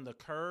on the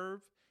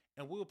curve,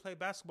 and we would play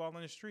basketball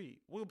in the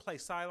street. We would play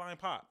sideline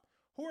pop.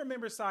 Who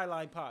remembers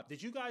sideline pop?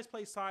 Did you guys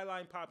play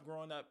sideline pop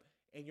growing up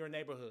in your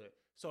neighborhood?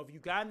 So if you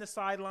got in the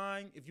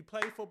sideline, if you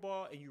played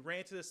football and you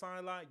ran to the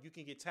sideline, you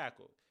can get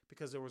tackled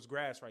because there was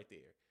grass right there.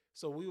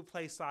 So we would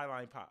play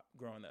sideline pop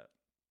growing up.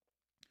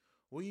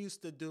 We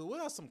used to do,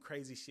 what else some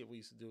crazy shit we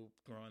used to do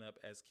growing up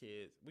as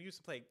kids? We used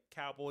to play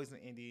Cowboys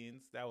and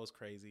Indians. That was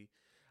crazy.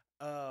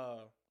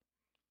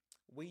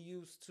 We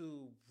used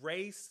to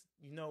race.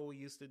 You know what we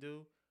used to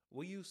do?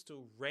 We used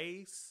to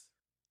race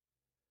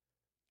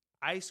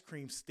ice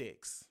cream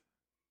sticks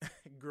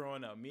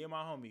growing up. Me and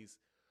my homies.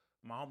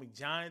 My homie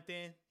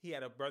Jonathan, he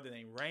had a brother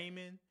named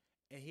Raymond,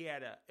 and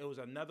it was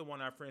another one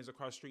of our friends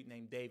across the street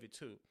named David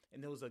too.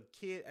 And there was a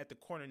kid at the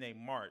corner named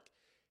Mark.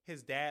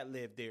 His dad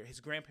lived there. His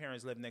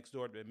grandparents lived next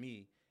door to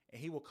me,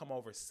 and he would come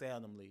over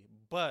seldomly.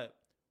 But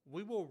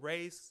we will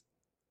race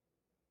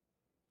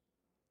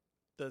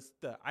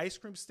the ice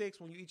cream sticks.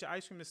 When you eat your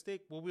ice cream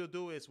stick, what we'll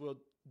do is we'll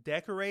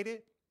decorate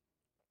it.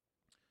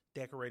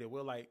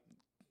 We'll like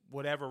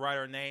whatever, write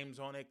our names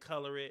on it,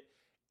 color it,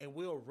 and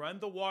we'll run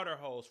the water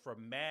hose for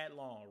mad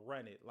long.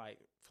 Run it like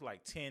for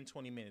like 10,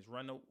 20 minutes.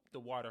 Run the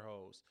water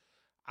hose.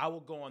 I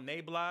will go on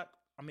their block.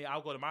 I mean,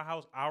 I'll go to my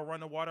house. I'll run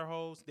the water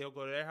hose. They'll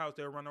go to their house.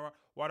 They'll run the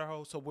water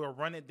hose. So we'll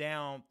run it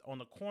down on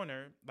the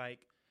corner, like,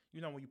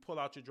 you know, when you pull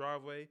out your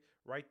driveway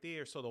right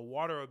there. So the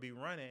water will be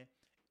running,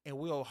 and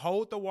we'll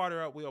hold the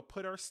water up. We'll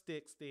put our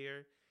sticks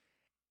there,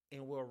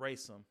 and we'll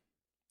race them.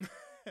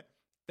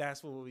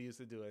 That's what we used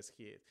to do as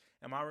kids.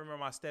 And I remember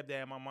my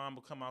stepdad and my mom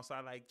would come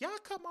outside like, y'all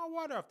cut my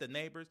water off. The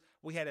neighbors.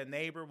 We had a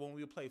neighbor when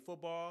we would play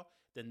football.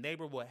 The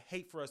neighbor would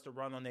hate for us to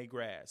run on their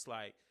grass.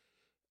 Like,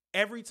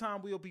 every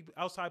time we'll be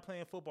outside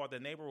playing football, the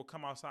neighbor will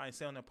come outside and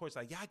say on the porch,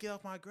 like, y'all get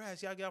off my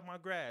grass. Y'all get off my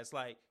grass.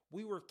 Like,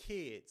 we were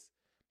kids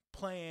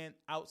playing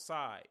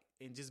outside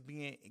and just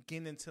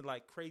getting into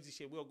like crazy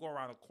shit. We'll go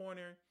around a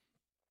corner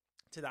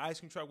to the ice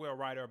cream truck. We'll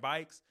ride our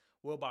bikes.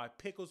 We'll buy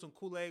pickles and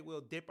Kool-Aid.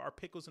 We'll dip our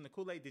pickles in the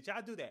Kool-Aid. Did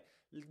y'all do that?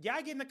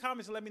 Y'all get in the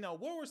comments and let me know.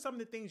 What were some of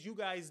the things you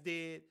guys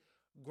did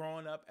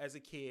growing up as a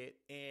kid?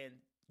 And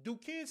when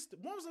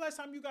was the last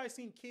time you guys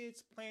seen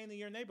kids playing in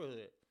your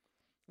neighborhood?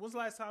 When was the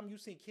last time you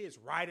seen kids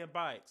riding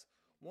bikes?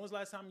 When was the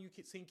last time you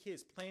seen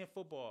kids playing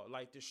football?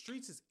 Like, the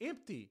streets is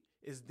empty.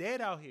 It's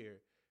dead out here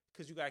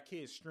because you got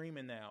kids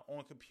streaming now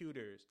on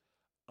computers.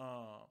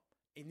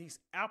 And these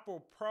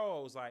Apple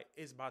Pros, like,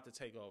 it's about to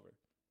take over.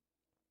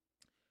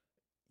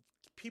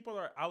 People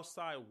are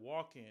outside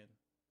walking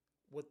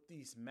with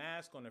these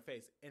masks on their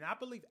face. And I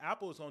believe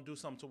Apple is going to do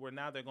something to where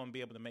now they're going to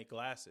be able to make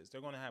glasses. They're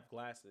going to have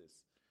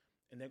glasses.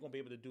 And they're going to be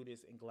able to do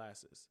this in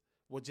glasses.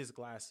 Well, just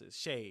glasses,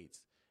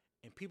 shades.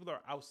 And people are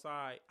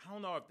outside. I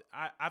don't know if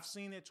I've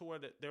seen it to where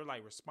they're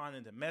like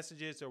responding to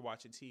messages. They're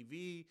watching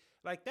TV.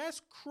 Like,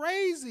 that's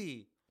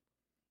crazy.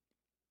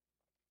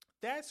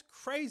 That's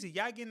crazy.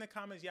 Y'all get in the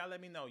comments. Y'all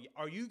let me know.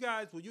 Will you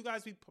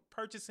guys be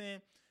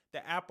purchasing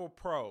the Apple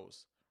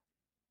Pros?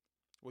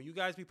 Will you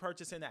guys be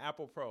purchasing the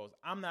Apple Pros?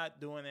 I'm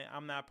not doing it.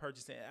 I'm not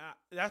purchasing it.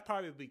 That's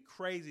probably be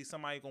crazy.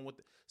 Somebody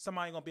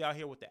gonna be out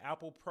here with the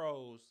Apple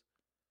Pros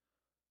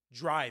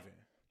driving.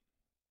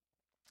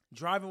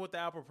 Driving with the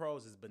Apple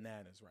Pros is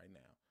bananas right now.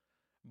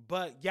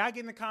 But y'all get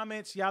in the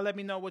comments. Y'all let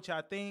me know what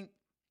y'all think.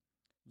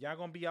 Y'all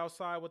gonna be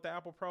outside with the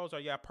Apple Pros? Are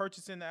y'all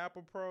purchasing the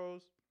Apple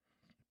Pros?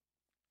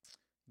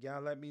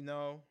 Y'all let me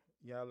know.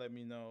 Y'all let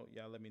me know.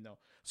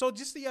 So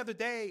just the other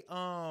day,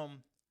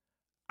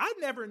 I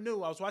never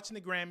knew. I was watching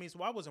the Grammys.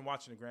 Well, I wasn't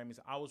watching the Grammys.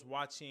 I was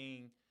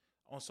watching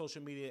on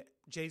social media.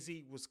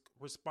 Jay-Z was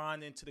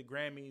responding to the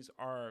Grammys,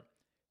 or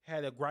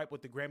had a gripe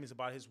with the Grammys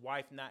about his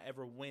wife not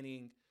ever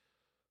winning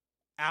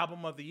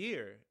Album of the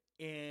Year.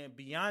 And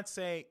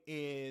Beyonce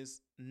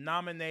is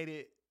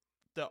nominated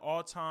the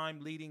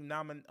all-time leading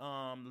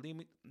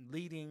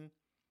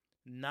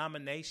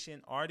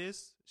nomination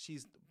artist.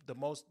 She's the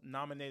most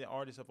nominated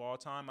artist of all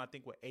time, I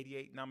think, with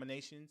 88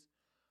 nominations.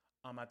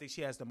 I think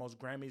she has the most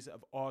Grammys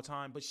of all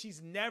time, but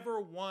she's never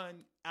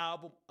won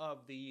Album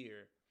of the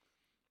Year.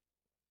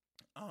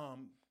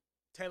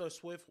 Taylor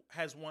Swift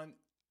has won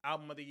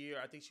Album of the Year.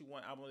 I think she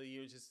won Album of the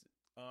Year just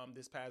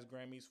this past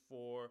Grammys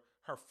for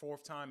her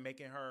fourth time,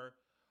 making her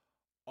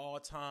the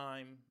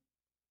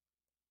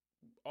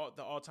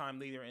all-time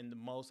leader in the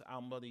most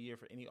Album of the Year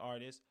for any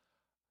artist.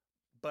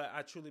 But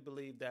I truly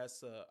believe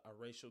that's a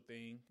racial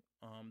thing.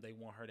 They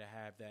want her to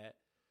have that.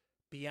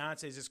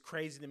 Beyonce is just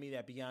crazy to me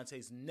that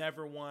Beyonce's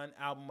never won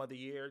Album of the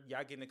Year.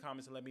 Y'all get in the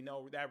comments and let me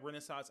know. That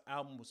Renaissance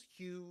album was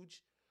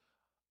huge.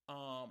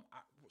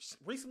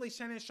 Recently,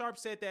 Shannon Sharp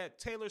said that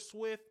Taylor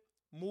Swift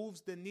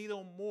moves the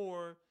needle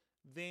more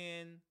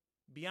than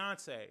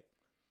Beyonce.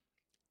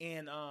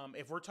 And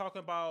if we're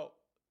talking about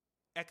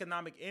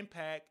economic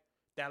impact,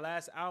 that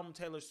last album,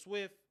 Taylor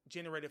Swift,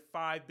 generated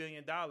 $5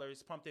 billion,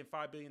 pumped in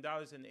 $5 billion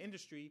in the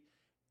industry.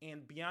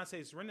 And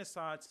Beyonce's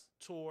Renaissance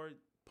tour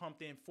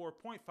pumped in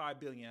 $4.5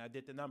 billion. I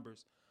did the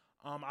numbers.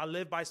 I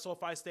live by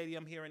SoFi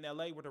Stadium here in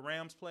LA where the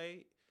Rams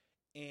play.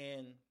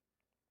 And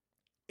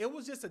it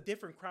was just a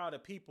different crowd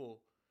of people.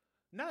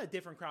 Not a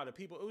different crowd of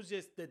people. It was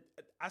just that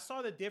I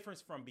saw the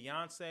difference from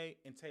Beyonce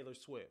and Taylor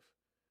Swift.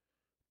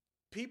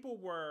 People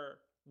were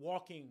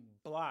walking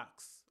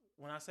blocks.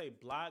 When I say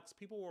blocks,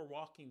 people were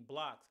walking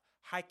blocks,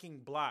 hiking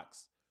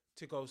blocks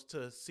to go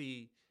to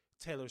see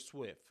Taylor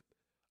Swift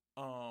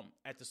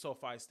at the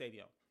SoFi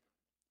Stadium.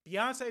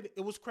 Beyonce,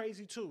 it was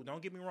crazy too.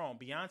 Don't get me wrong.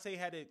 Beyonce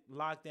had it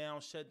locked down,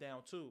 shut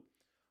down too.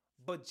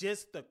 But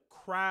just the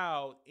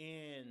crowd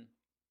in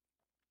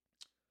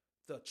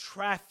the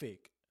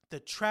traffic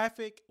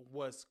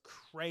was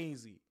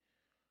crazy.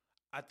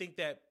 I think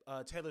that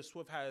Taylor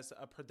Swift has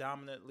a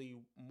predominantly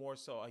more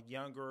so a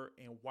younger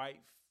and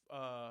white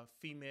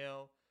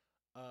female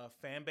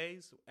fan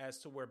base, as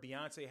to where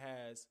Beyonce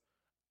has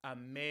a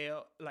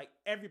male, like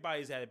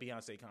everybody's at a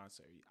Beyonce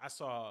concert. I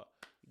saw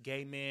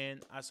gay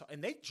men,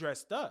 and they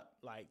dressed up.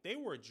 Like, they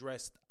were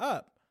dressed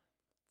up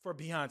for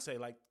Beyonce.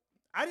 Like,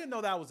 I didn't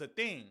know that was a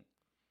thing.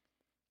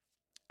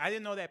 I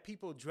didn't know that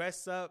people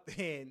dress up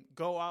and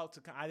go out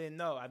to. I didn't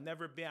know. I've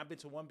never been. I've been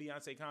to one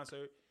Beyonce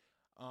concert,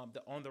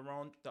 the On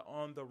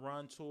the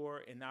Run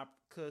tour, and I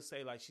could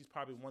say like she's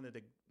probably one of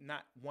the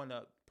not one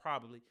of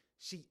probably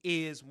she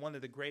is one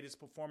of the greatest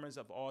performers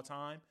of all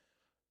time.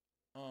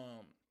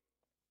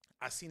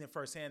 I seen it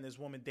firsthand. This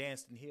woman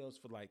danced in heels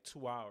for like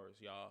 2 hours,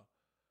 y'all,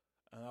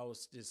 and I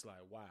was just like,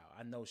 wow.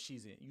 I know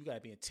she's in. You gotta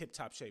be in tip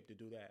top shape to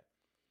do that.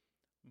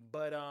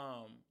 But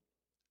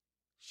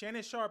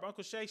Shannon Sharp,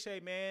 Uncle Shay Shay,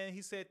 man,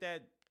 he said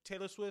that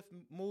Taylor Swift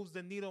moves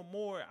the needle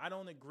more. I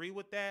don't agree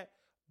with that,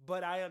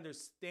 but I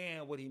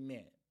understand what he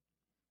meant.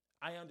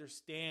 I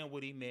understand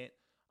what he meant.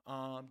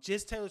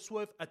 Just Taylor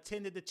Swift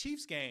attended the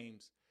Chiefs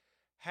games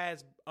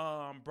has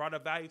brought a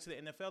value to the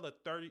NFL of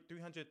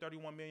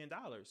 $331 million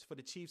for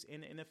the Chiefs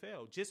in the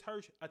NFL. Just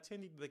her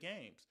attending the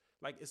games.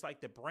 Like, it's like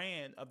the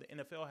brand of the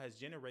NFL has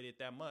generated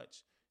that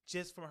much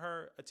just from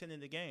her attending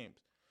the games.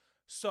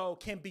 So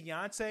can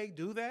Beyonce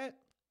do that?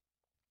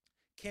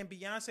 Can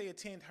Beyonce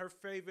attend her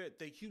favorite,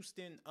 the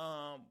Houston,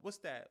 what's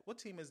that? What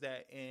team is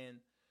that in?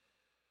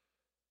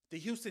 The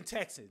Houston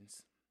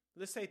Texans.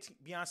 Let's say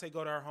Beyonce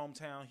go to her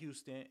hometown,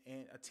 Houston,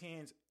 and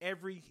attends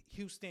every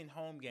Houston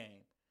home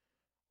game.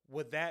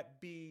 Would that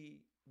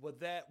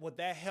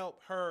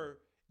help her?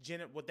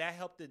 Would that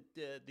help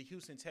the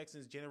Houston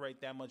Texans generate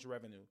that much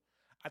revenue?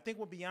 I think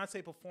when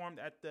Beyonce performed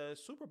at the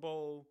Super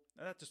Bowl,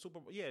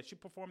 she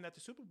performed at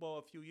the Super Bowl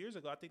a few years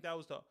ago. I think that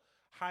was the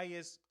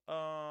highest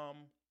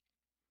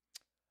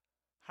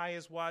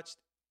watched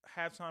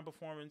halftime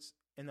performance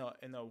in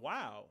a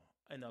while,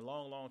 in a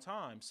long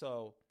time.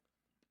 So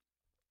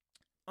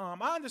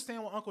I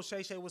understand what Uncle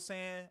Shay Shay was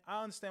saying.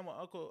 I understand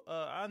what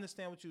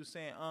you were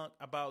saying, Unc,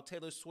 about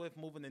Taylor Swift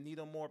moving the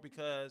needle more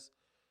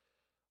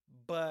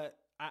but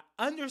I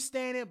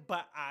understand it,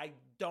 but I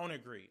don't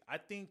agree. I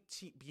think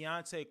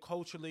Beyonce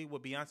culturally,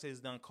 what Beyonce has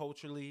done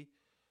culturally,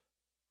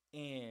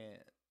 and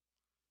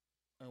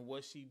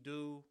what she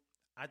do,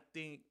 I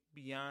think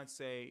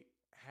Beyonce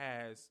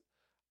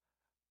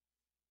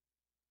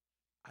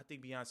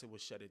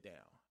would shut it down.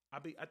 I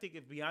think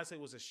if Beyonce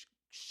was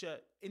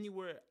shut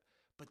anywhere,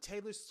 but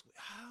Taylor Swift,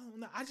 I don't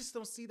know. I just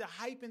don't see the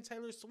hype in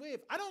Taylor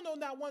Swift. I don't know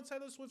not one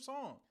Taylor Swift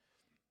song.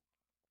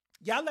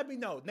 Y'all let me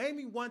know. Name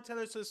me one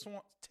Taylor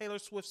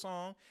Swift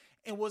song.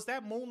 And was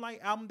that Moonlight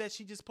album that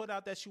she just put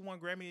out that she won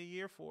Grammy of the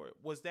Year for?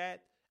 Was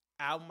that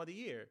album of the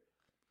year?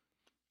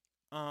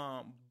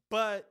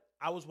 But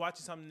I was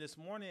watching something this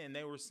morning and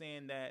they were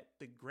saying that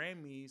the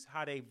Grammys,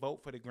 how they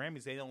vote for the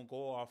Grammys, they don't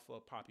go off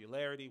of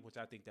popularity, which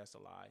I think that's a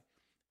lie.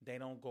 They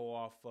don't go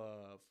off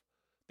of,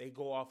 they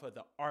go off of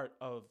the art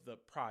of the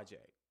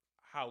project.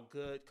 How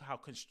good,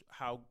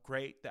 how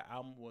great the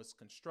album was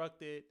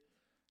constructed,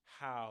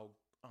 how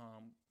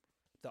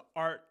the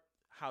art,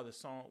 how the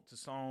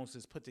songs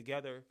is put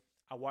together.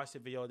 I watched the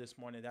video this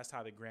morning. That's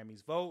how the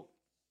Grammys vote.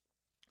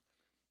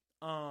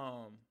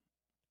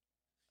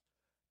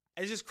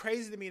 It's just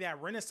crazy to me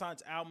that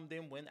Renaissance album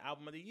didn't win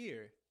Album of the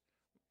Year.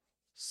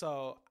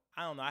 So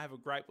I don't know. I have a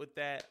gripe with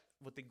that,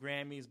 with the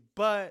Grammys.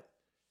 But,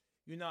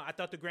 I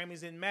thought the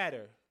Grammys didn't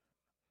matter.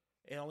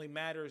 It only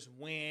matters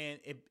when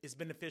it's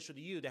beneficial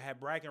to you to have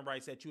bragging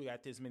rights that you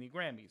got this many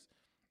Grammys.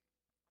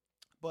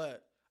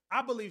 But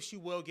I believe she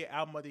will get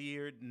Album of the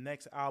Year. The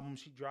next album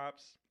she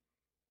drops,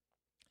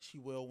 she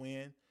will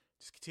win.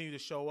 Just continue to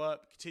show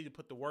up. Continue to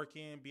put the work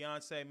in.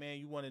 Beyonce, man,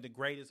 you one of the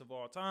greatest of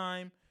all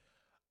time.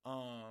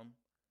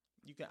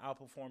 You can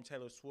outperform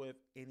Taylor Swift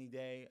any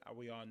day.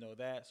 We all know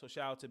that. So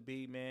shout out to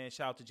B, man.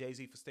 Shout out to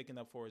Jay-Z for sticking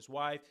up for his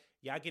wife.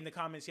 Y'all get in the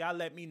comments. Y'all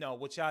let me know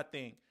what y'all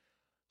think.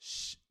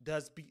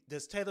 Does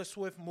Taylor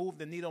Swift move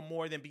the needle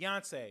more than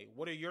Beyonce?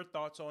 What are your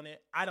thoughts on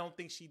it? I don't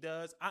think she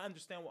does. I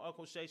understand what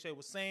Uncle Shay Shay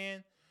was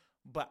saying,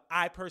 but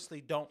I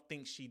personally don't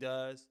think she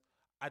does.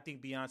 I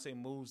think Beyonce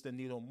moves the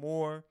needle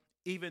more,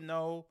 even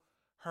though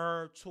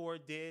her tour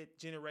did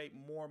generate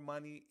more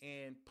money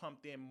and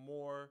pumped in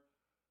more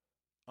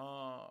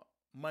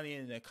money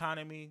in the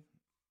economy.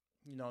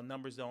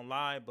 Numbers don't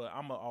lie, but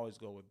I'm going to always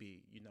go with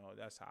B.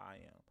 That's how I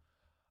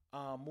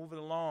am. Moving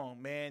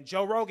along, man.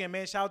 Joe Rogan,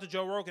 man. Shout out to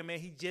Joe Rogan, man.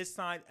 He just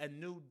signed a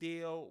new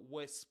deal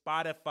with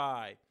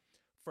Spotify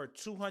for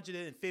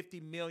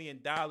 $250 million,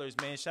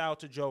 man. Shout out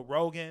to Joe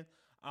Rogan.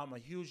 I'm a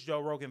huge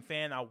Joe Rogan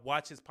fan. I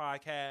watch his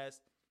podcast.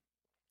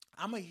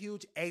 I'm a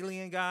huge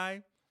alien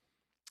guy.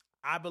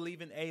 I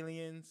believe in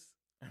aliens.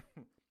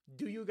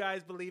 Do you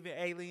guys believe in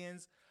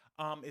aliens?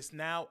 It's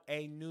now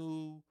a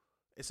new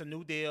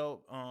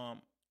deal.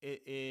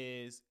 It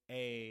is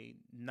a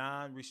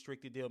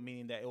non-restricted deal,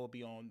 meaning that it will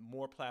be on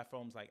more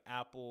platforms like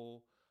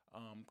Apple.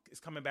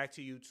 It's coming back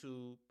to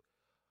YouTube.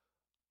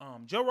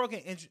 Joe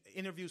Rogan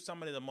interviews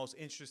some of the most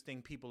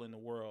interesting people in the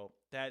world.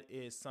 That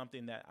is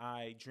something that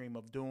I dream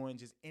of doing,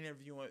 just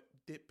interviewing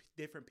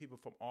different people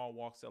from all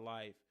walks of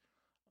life,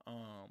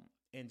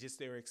 and just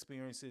their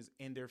experiences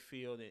in their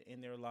field and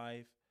in their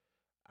life.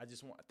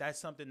 That's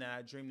something that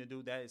I dream to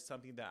do. That is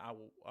something that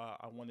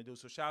I want to do.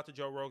 So shout out to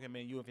Joe Rogan,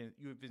 man. You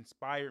have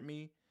inspired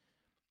me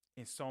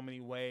in so many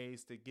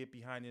ways to get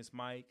behind this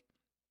mic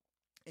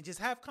and just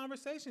have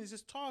conversations,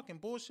 just talk and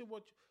bullshit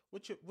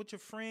with your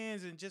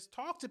friends, and just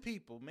talk to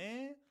people,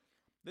 man.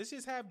 Let's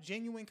just have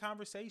genuine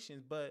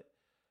conversations. But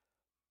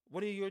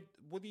what are your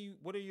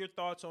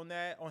thoughts on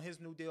that, on his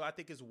new deal? I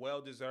think it's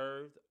well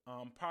deserved.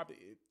 Probably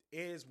it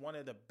is one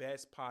of the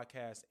best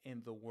podcasts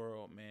in the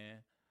world, man.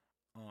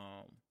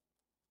 Um,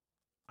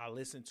 I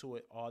listen to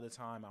it all the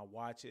time. I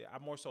watch it. I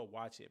more so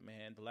watch it,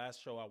 man. The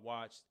last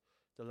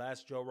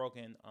Joe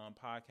Rogan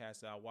podcast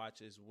that I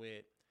watched is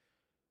with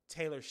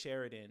Taylor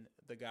Sheridan,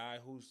 the guy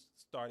who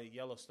started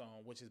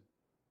Yellowstone, which is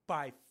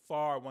by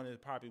far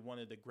probably one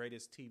of the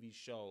greatest TV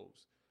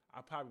shows.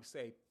 I'll probably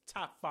say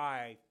top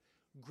 5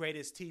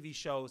 greatest TV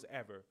shows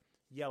ever.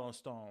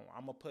 Yellowstone.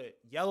 I'm gonna put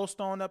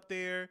Yellowstone up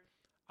there.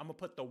 I'm gonna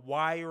put The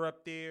Wire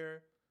up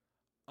there.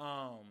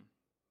 I'm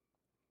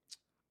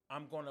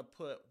gonna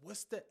put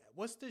what's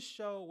the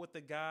show with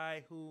the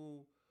guy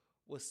who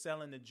was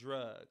selling the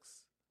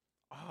drugs?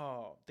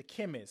 Oh, The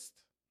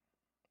Chemist.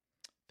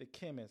 The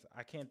Chemist.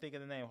 I can't think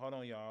of the name. Hold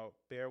on, y'all.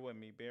 Bear with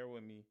me.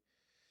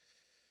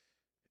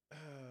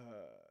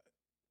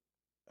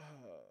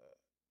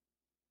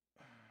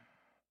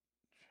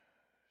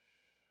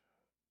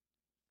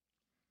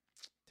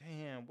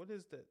 Damn, what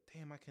is the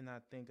damn? I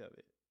cannot think of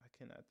it.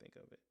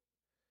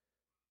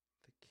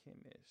 The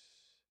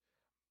Chemist.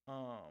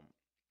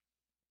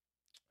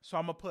 So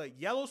I'm gonna put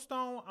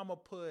Yellowstone. I'm gonna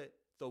put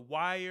The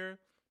Wire.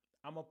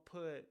 I'm gonna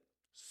put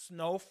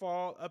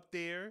Snowfall up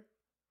there.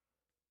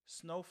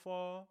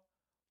 Snowfall.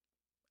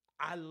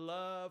 I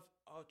love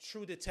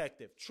True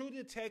Detective. True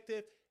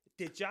Detective.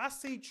 Did y'all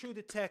see True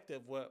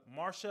Detective with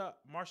Marsha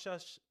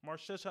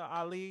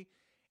Ali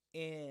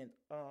and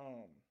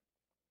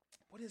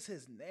what is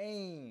his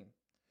name?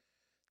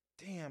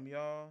 Damn,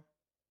 y'all.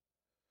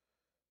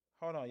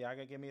 Hold on, y'all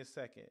gotta give me a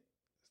second.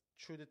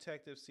 True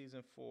Detective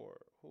season 4.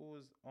 Who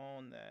was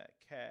on that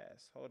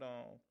cast? Hold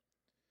on.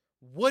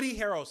 Woody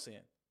Harrelson.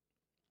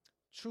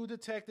 True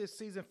Detective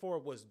season 4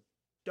 was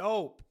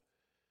dope.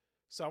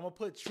 So I'm gonna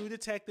put True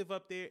Detective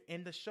up there.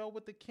 In the show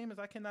with the chemist,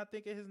 I cannot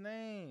think of his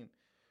name.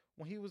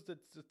 When he was the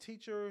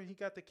teacher, he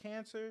got the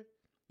cancer.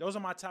 Those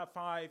are my top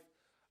 5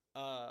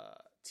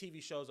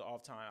 TV shows of all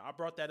time. I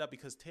brought that up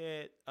because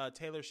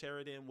Taylor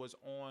Sheridan was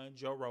on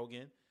Joe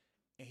Rogan,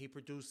 and he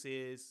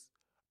produces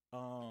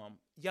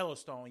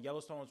Yellowstone.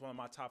 Yellowstone is one of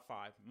my top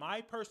 5.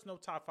 My personal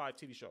top 5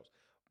 TV shows.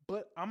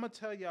 But I'm going to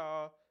tell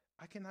y'all,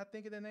 I cannot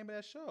think of the name of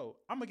that show.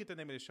 I'm going to get the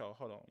name of the show.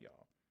 Hold on,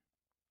 y'all.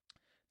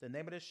 The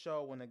name of the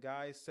show, when the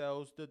guy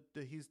sells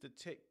he's the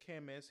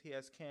chemist, he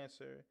has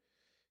cancer,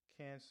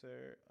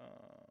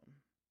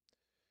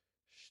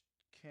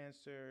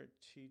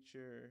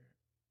 teacher,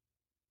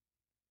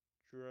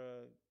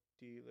 drug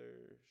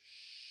dealer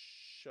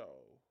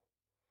show.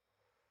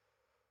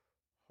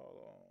 Hold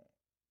on.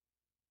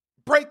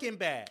 Breaking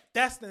Bad.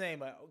 That's the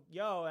name of it.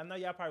 Yo, I know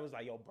y'all probably was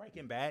like, yo,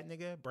 Breaking Bad,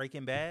 nigga.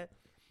 Breaking Bad.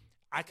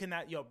 I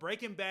cannot. Yo,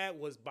 Breaking Bad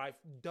was by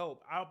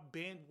dope. I'll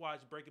binge watch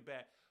Breaking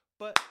Bad.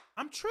 But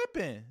I'm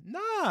tripping.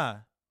 Nah.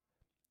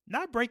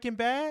 Not Breaking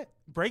Bad.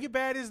 Breaking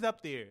Bad is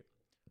up there.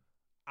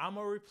 I'm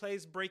going to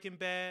replace Breaking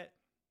Bad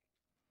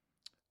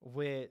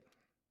with,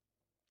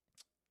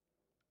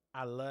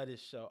 I love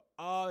this show.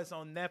 Oh, it's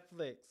on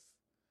Netflix.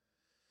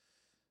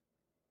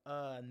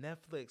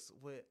 Netflix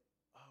with,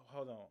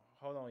 hold on,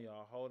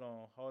 y'all. Hold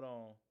on.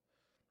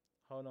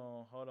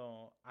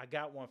 I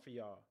got one for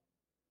y'all.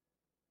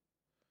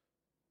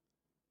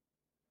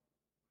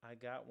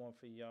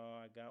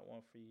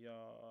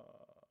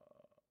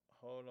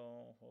 Hold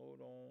on.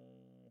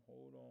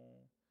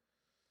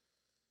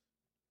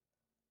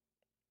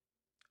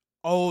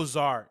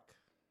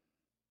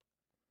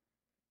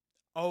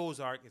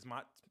 Ozark is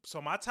my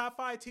top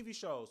 5 TV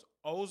shows.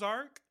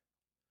 Ozark,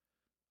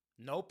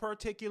 no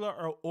particular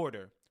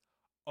order.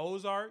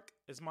 Ozark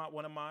is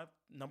one of my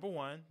number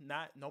 1,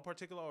 not no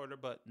particular order,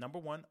 but number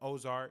 1,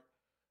 Ozark.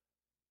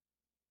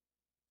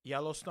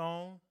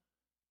 Yellowstone,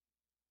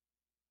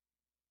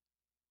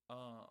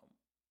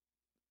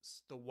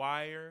 The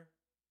Wire,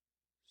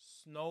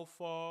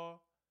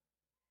 Snowfall,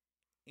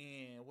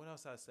 and what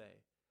else I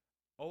say?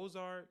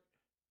 Ozark,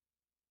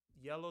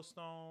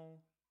 Yellowstone,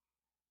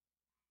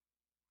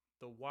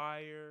 The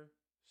Wire,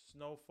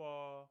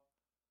 Snowfall,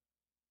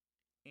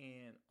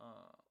 and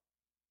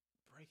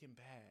Breaking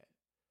Bad.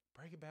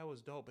 Breaking Bad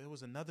was dope. It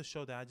was another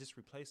show that I just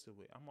replaced it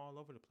with. I'm all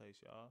over the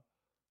place, y'all.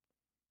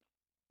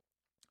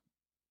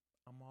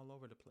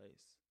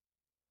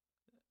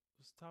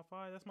 It's top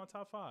 5. That's my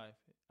top 5.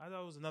 I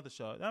thought it was another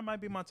show. That might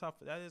be my top.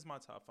 That is my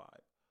top 5.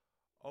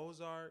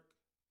 Ozark.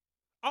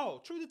 Oh,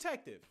 True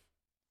Detective.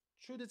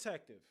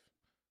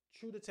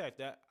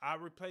 That I'm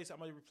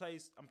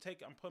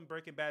putting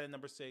Breaking Bad at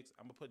number 6.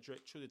 I'm gonna put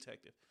True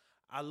Detective.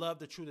 I love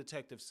the True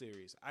Detective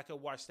series. I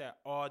could watch that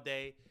all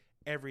day,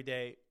 every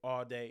day,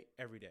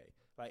 every day.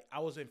 Like, I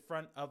was in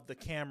front of the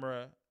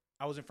camera.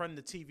 I was in front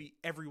of the TV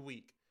every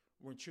week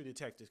when True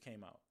Detective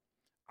came out.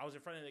 I was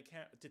in front of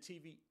the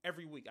TV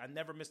every week. I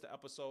never missed an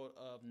episode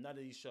of none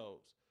of these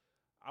shows.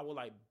 I will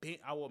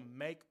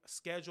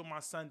schedule my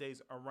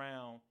Sundays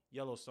around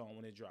Yellowstone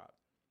when it dropped.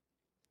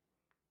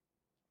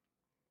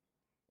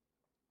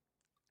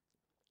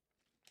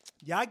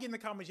 Y'all get in the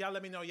comments. Y'all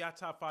let me know y'all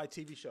top 5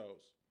 TV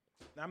shows.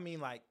 I mean,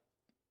 like,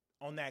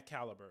 on that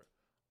caliber.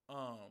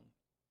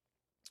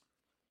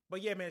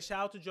 But yeah, man,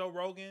 shout out to Joe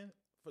Rogan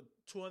for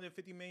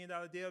 $250 million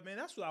deal, man.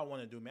 That's what I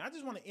want to do, man. I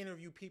just want to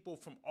interview people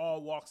from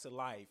all walks of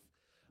life.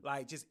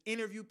 Like, just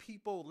interview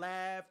people,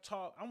 laugh,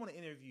 talk. I want to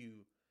interview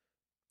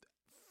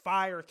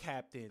fire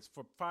captains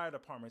for fire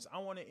departments. I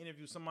want to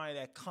interview somebody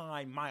that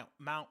climbed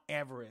Mount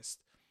Everest.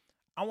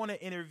 I would like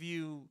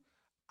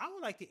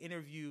to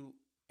interview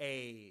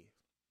a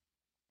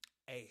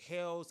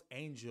Hell's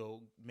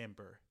Angel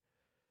member.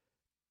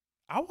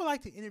 I would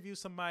like to interview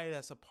somebody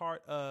that's a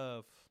part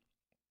of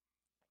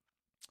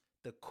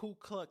the Ku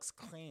Klux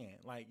Klan.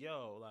 Like,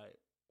 yo, like,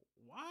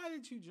 why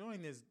did you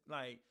join this?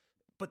 Like,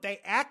 but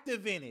they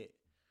active in it.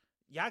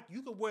 Y'all,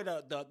 you could wear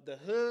the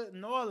hood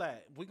and all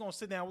that. We're going to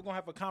sit down. We're going to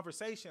have a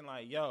conversation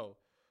like, yo,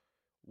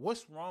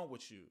 what's wrong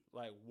with you?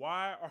 Like,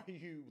 why are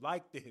you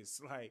like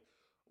this? Like,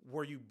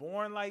 were you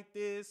born like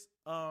this?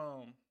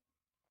 I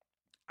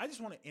just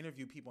want to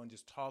interview people and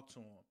just talk to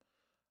them.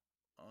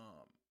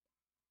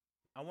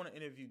 I want to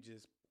interview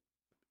just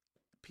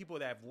people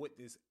that have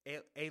witnessed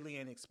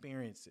alien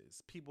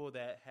experiences, people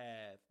that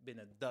have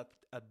been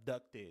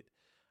abducted.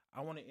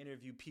 I want to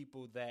interview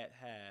people that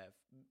have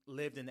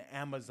lived in the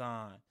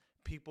Amazon,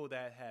 people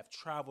that have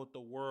traveled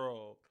the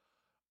world.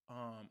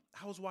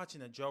 I was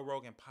watching a Joe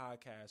Rogan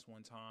podcast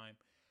one time,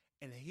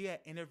 and he had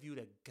interviewed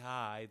a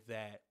guy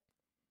that,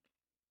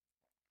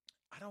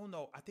 I don't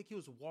know, I think he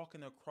was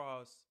walking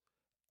across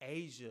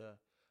Asia,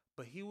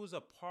 but he was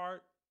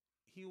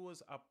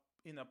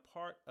in a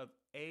part of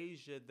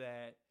Asia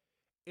that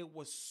it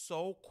was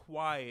so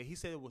quiet. He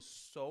said it was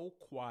so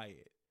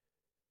quiet.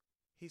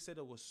 He said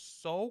it was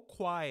so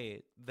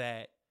quiet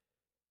that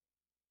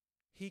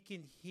he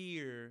can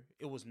hear,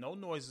 it was no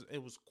noise,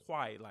 it was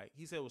quiet. Like,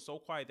 he said it was so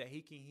quiet that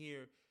he can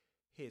hear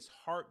his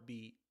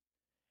heartbeat,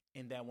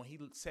 and that when he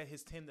set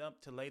his tent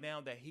up to lay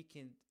down, that he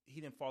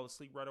didn't fall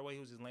asleep right away. He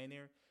was just laying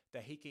there,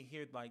 that he can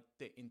hear like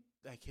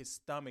his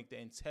stomach, the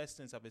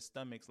intestines of his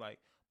stomach's like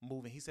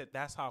moving. He said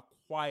that's how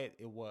quiet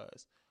it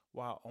was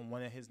while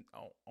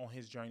on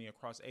his journey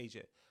across Asia.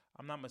 If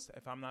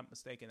I'm not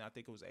mistaken, I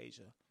think it was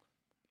Asia.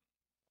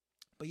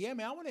 But yeah,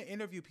 man, I want to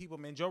interview people,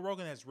 man. Joe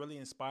Rogan has really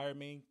inspired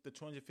me. The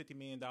 $250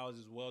 million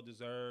is well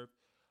deserved.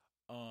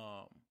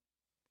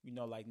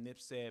 Like Nip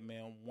said,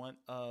 man, one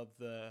of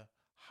the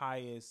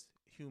highest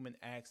human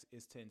acts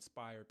is to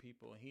inspire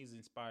people. And he's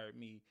inspired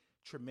me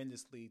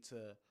tremendously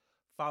to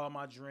follow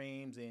my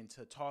dreams and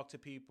to talk to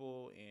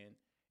people and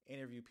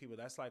interview people.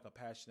 That's like a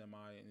passion of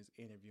mine, is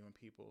interviewing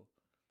people.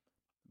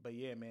 But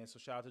yeah, man, so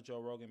shout out to Joe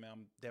Rogan, man.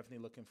 I'm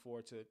definitely looking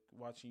forward to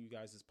watching you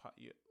guys'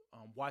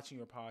 watching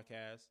your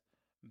podcast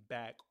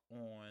back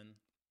on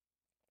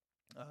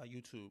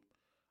YouTube.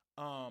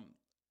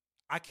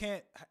 I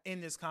can't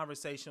end this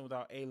conversation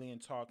without alien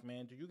talk,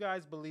 man. Do you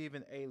guys believe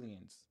in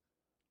aliens?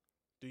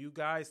 Do you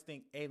guys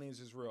think aliens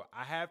is real?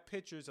 I have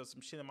pictures of some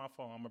shit in my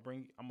phone. I'm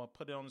gonna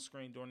put it on the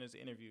screen during this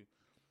interview.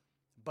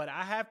 But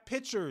I have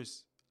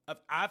pictures of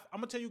I'm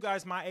gonna tell you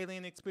guys my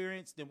alien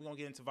experience. Then we're gonna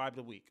get into Vibe of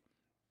the Week.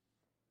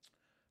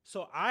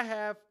 So I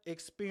have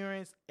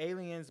experienced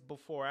aliens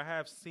before. I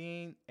have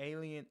seen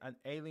an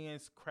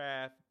alien's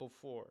craft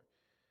before.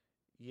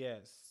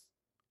 Yes.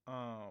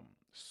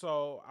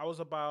 So I was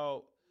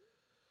about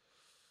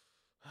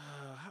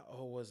how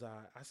old was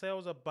I? I say I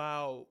was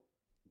about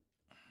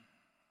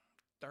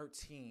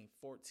 13,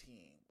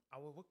 14.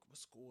 What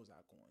school was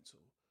I going to?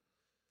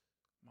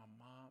 My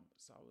mom.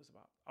 So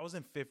I was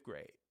in 5th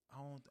grade.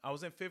 I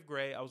was in 5th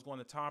grade. I was going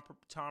to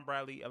Tom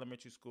Bradley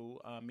Elementary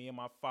School. Me and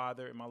my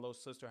father and my little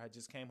sister had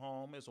just came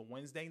home. It was a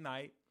Wednesday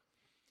night.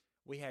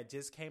 We had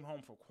just came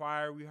home for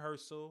choir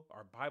rehearsal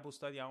or Bible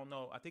study. I don't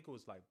know. I think it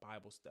was like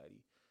Bible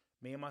study.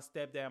 Me and my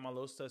stepdad and my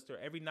little sister,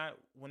 every night,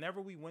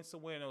 whenever we went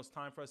somewhere and it was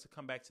time for us to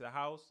come back to the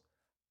house,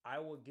 I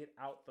would get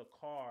out the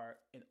car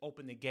and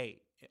open the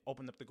gate and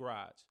open up the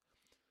garage.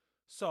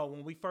 So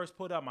when we first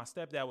pulled up, my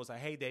stepdad was like,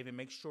 "Hey, David,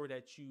 make sure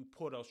that you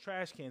pull those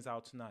trash cans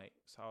out tonight."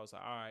 So I was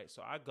like, "All right."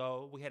 So I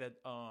go. We had a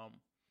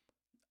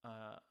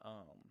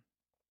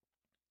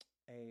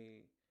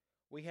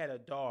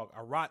dog, a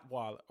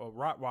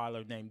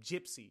Rottweiler named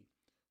Gypsy.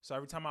 So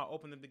every time I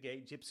opened up the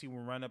gate, Gypsy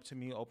would run up to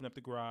me, open up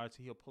the garage.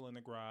 He'll pull in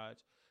the garage.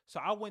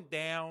 So I went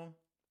down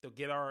to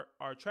get our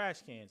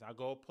trash cans. I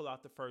go pull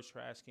out the first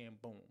trash can.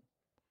 Boom.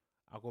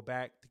 I'll go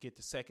back to get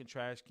the second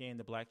trash can,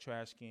 the black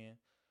trash can.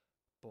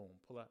 Boom.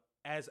 Pull out.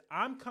 As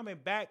I'm coming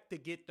back to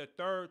get the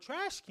third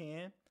trash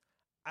can,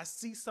 I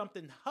see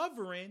something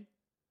hovering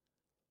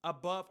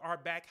above our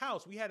back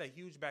house. We had a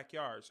huge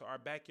backyard. So our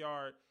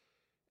backyard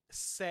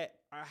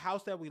our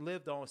house that we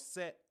lived on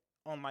set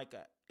on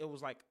it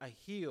was like a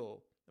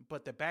hill,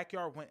 but the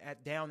backyard went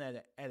down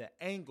at an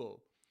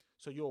angle.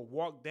 So you'll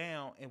walk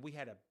down, and we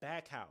had a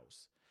back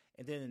house.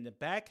 And then in the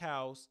back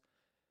house,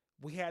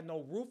 we had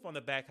no roof on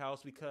the back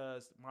house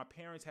because my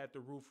parents had the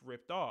roof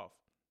ripped off.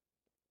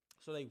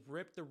 So they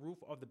ripped the roof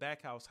of the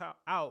back house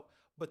out,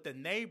 but the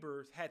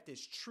neighbors had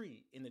this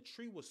tree, and the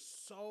tree was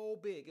so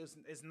big.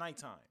 It's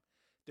nighttime.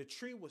 The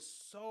tree was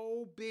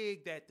so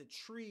big that the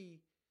tree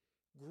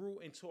grew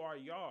into our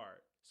yard.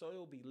 So it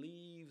would be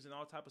leaves and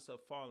all type of stuff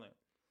falling.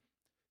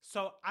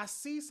 So I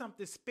see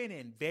something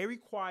spinning, very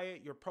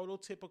quiet, your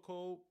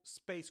prototypical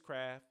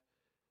spacecraft.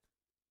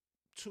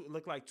 It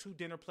looked like two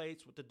dinner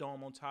plates with the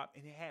dome on top,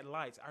 and it had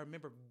lights. I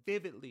remember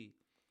vividly.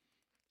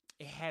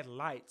 It had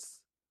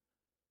lights,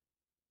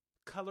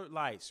 colored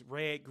lights,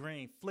 red,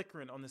 green,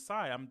 flickering on the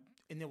side.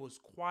 And it was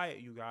quiet,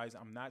 you guys.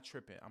 I'm not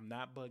tripping. I'm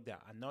not bugged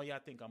out. I know y'all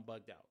think I'm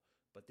bugged out,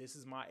 but this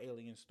is my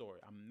alien story.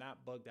 I'm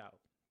not bugged out.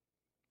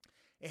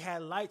 It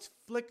had lights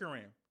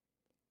flickering.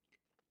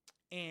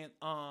 And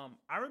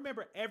I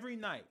remember every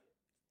night,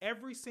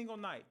 every single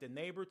night, the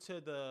neighbor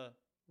to the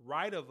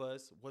right of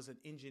us was an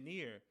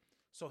engineer.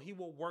 So he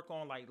will work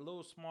on like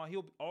little small,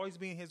 he'll always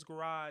be in his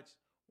garage,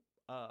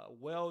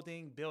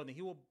 welding, building.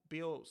 He will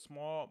build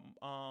small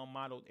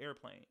modeled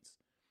airplanes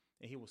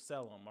and he will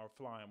sell them or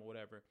fly them or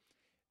whatever.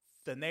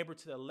 The neighbor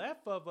to the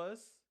left of us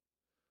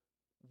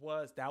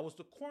was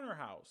the corner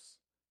house.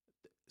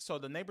 So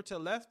the neighbor to the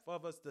left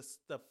of us,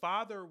 the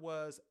father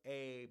was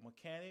a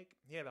mechanic.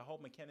 He had a whole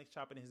mechanic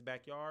shop in his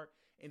backyard.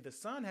 And the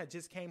son had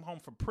just came home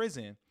from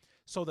prison.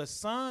 So the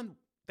son,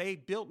 they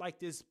built like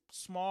this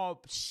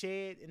small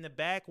shed in the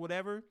back,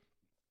 whatever.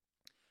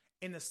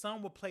 And the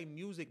son would play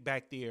music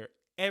back there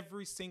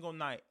every single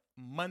night,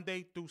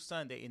 Monday through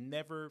Sunday. It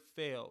never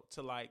failed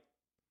to like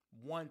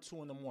 1,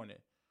 2 in the morning.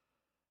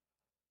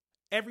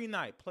 Every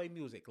night, play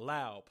music,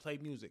 loud, play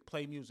music,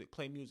 play music,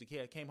 play music. He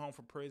had came home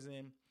from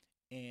prison.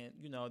 And,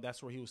 you know,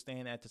 that's where he was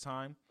staying at the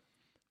time.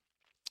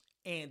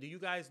 And do you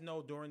guys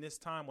know during this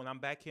time when I'm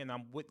back here and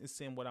I'm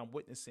witnessing what I'm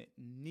witnessing,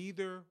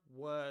 neither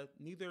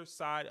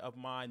side of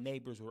my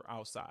neighbors were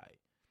outside.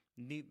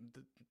 The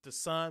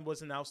son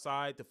wasn't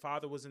outside. The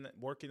father wasn't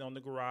working on the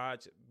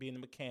garage, being a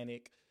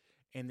mechanic.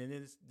 And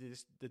then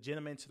the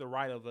gentleman to the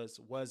right of us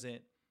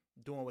wasn't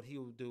doing what he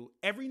would do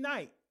every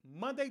night,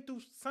 Monday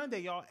through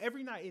Sunday, y'all.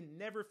 Every night. It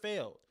never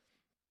failed.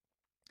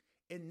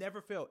 It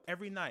never failed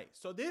every night.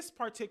 So this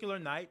particular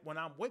night, when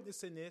I'm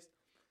witnessing this,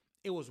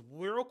 it was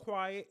real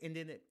quiet. And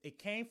then it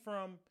came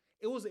from,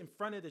 it was in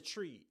front of the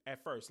tree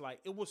at first. Like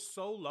it was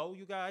so low,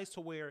 you guys, to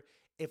where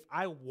if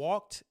I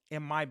walked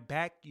in my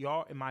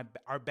backyard,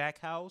 our back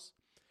house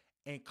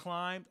and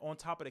climbed on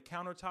top of the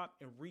countertop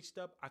and reached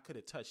up, I could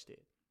have touched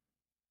it.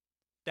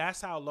 That's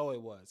how low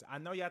it was. I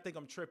know y'all think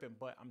I'm tripping,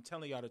 but I'm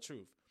telling y'all the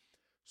truth.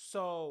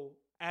 So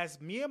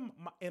as me and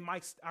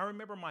I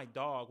remember my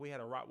dog, we had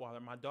a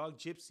Rottweiler. My dog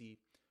Gypsy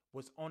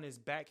was on his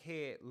back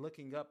head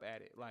looking up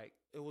at it. Like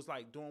it was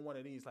like doing one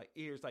of these like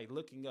ears, like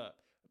looking up.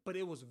 But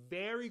it was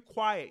very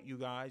quiet, you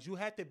guys. You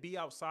had to be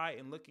outside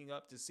and looking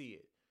up to see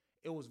it.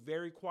 It was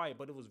very quiet,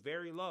 but it was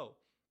very low.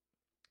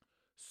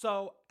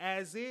 So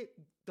the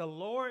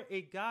lower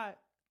it got,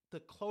 the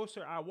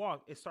closer I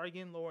walked. It started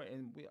getting lower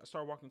and we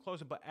started walking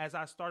closer. But as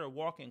I started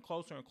walking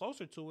closer and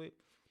closer to it,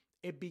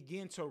 it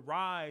began to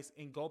rise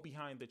and go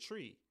behind the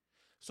tree.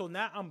 So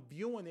now I'm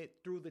viewing it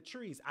through the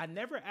trees. I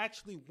never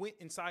actually went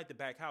inside the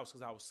back house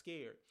because I was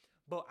scared.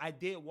 But I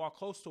did walk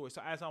close to it.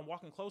 So as I'm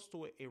walking close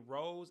to it, it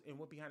rose and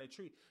went behind the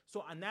tree.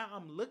 So now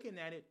I'm looking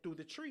at it through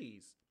the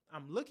trees.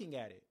 I'm looking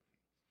at it.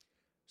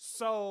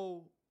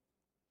 So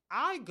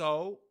I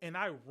go and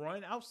I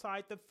run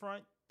outside the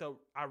front.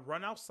 I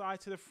run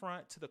outside to the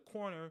front, to the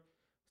corner,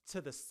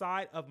 to the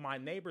side of my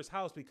neighbor's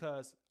house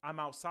because I'm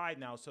outside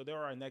now. So they're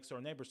our next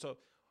door neighbor. So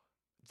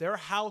their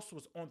house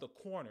was on the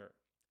corner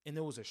and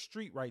there was a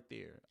street right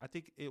there. I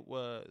think it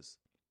was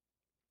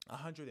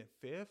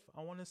 105th,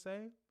 I want to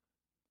say.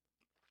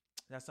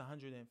 That's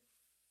 105th.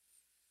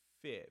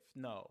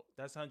 No,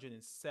 that's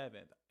 107th.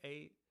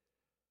 I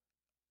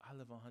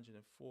live on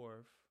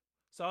 104th.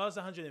 So I was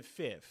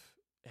 105th.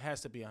 It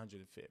has to be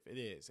 105th. It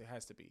is. It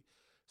has to be.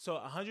 So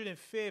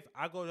 105th,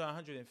 I go to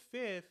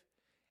 105th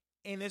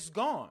and it's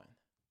gone.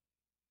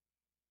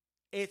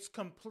 It's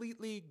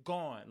completely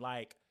gone.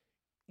 Like,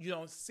 you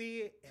don't see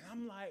it. And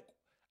I'm like,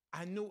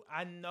 I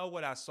know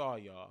what I saw,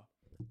 y'all.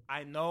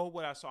 I know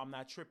what I saw. I'm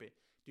not tripping.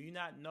 Do you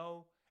not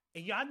know?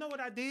 And y'all know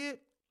what I did?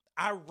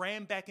 I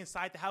ran back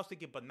inside the house to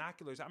get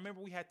binoculars. I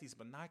remember we had these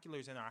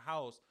binoculars in our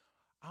house.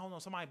 I don't know.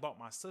 Somebody bought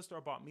my sister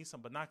or bought me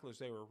some binoculars.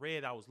 They were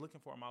red. I was looking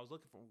for them.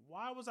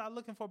 Why was I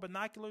looking for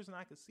binoculars and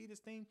I could see this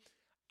thing?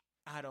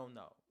 I don't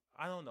know.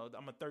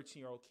 I'm a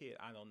 13-year-old kid.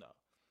 I don't know.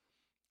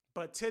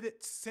 But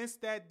since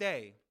that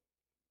day,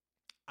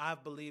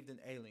 I've believed in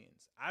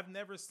aliens. I've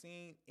never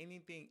seen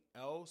anything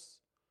else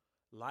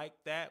like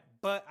that.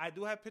 But I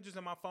do have pictures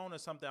on my phone or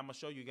something I'm going to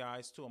show you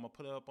guys too. I'm going to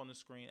put it up on the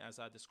screen as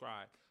I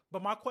describe.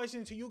 But my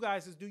question to you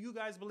guys is, do you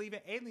guys believe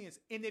in aliens?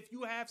 And if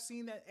you have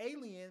seen that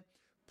alien,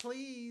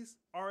 please,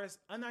 or as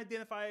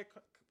unidentified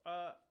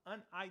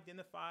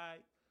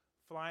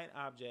flying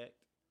object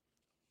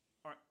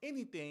or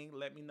anything,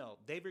 let me know.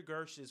 David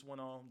Gersh just went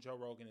on Joe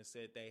Rogan and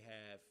said they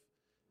have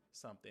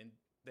something.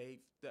 The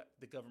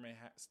government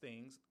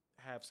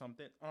have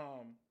something.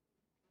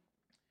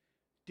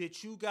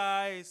 Did you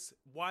guys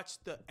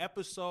watch the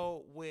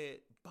episode with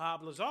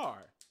Bob Lazar?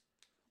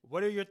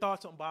 What are your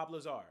thoughts on Bob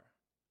Lazar?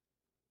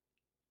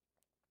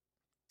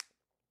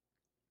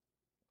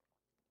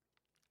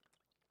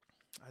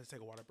 I just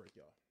take a water break,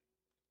 y'all.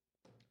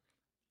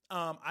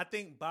 I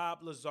think Bob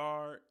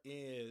Lazar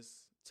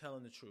is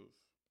telling the truth.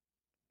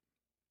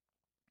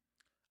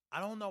 I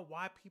don't know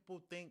why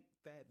people think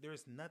that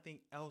there's nothing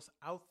else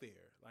out there.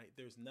 Like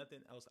there's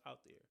nothing else out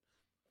there.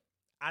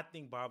 I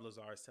think Bob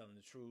Lazar is telling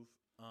the truth.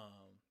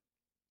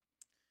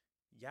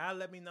 Y'all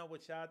let me know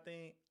what y'all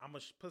think. I'm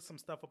gonna put some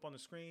stuff up on the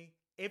screen.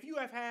 If you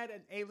have had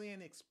an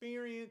alien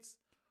experience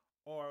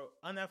or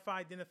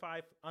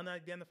unidentified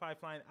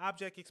flying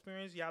object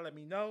experience, y'all let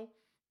me know.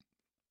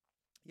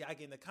 Y'all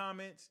get in the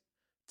comments.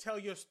 Tell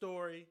your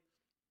story.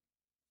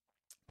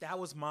 That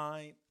was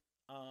mine.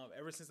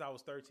 Ever since I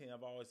was 13,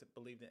 I've always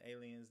believed in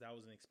aliens. That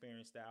was an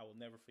experience that I will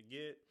never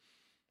forget.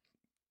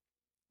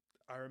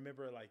 I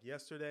remember like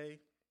yesterday.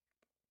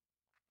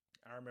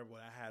 I remember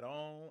what I had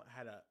on. I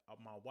had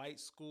my white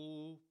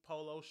school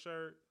polo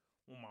shirt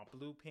with my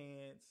blue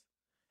pants,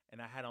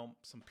 and I had on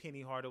some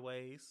Penny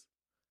Hardaways.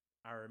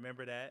 I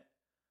remember that.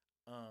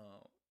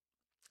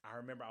 I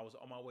remember I was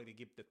on my way to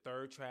get the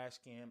third trash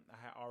can. I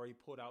had already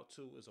pulled out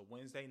two. It was a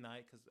Wednesday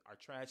night because our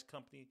trash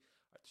company,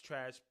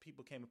 trash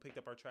people came and picked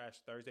up our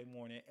trash Thursday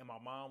morning, and my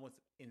mom was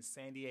in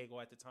San Diego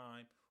at the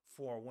time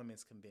for a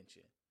women's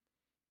convention.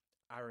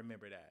 I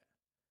remember that.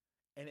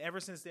 And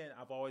ever since then,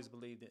 I've always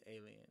believed in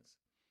aliens.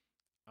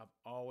 I've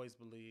always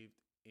believed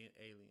in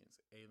aliens.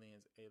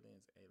 Aliens.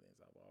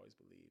 I've always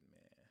believed,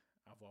 man.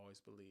 I've always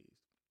believed.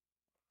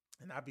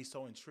 And I'd be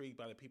so intrigued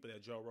by the people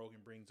that Joe Rogan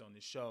brings on the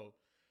show.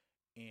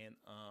 And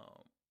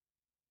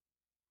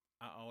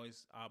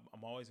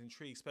I'm always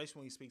intrigued, especially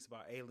when he speaks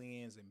about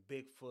aliens and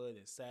Bigfoot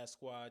and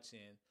Sasquatch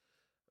and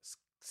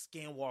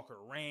Skinwalker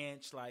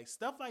Ranch. Like,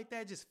 stuff like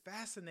that just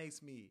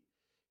fascinates me.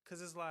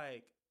 Because it's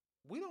like,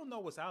 we don't know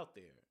what's out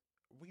there.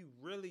 We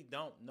really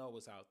don't know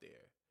what's out there.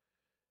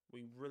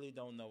 We really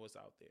don't know what's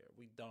out there.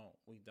 We don't.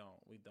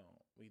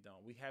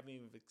 We haven't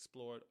even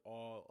explored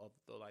all of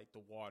the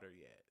water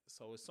yet.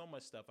 So there's so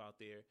much stuff out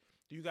there.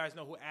 Do you guys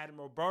know who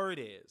Admiral Byrd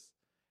is?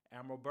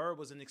 Admiral Byrd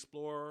was an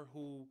explorer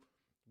who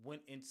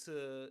went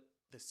into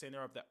the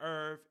center of the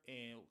earth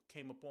and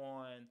came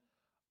upon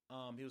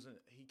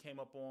he came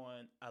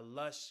upon a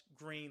lush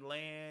green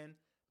land,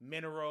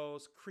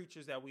 minerals,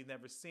 creatures that we've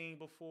never seen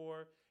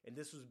before. And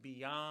this was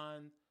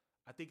beyond,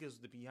 I think it was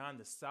beyond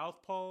the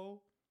South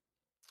Pole.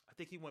 I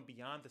think he went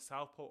beyond the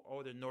South Pole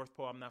or the North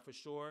Pole. I'm not for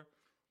sure.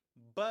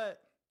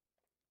 But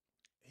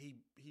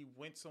he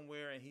went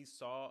somewhere and he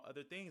saw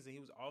other things. And he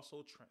was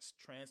also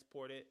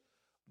transported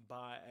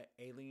by an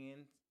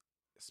alien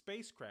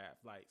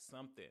spacecraft, like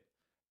something.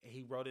 And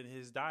he wrote in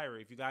his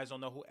diary. If you guys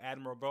don't know who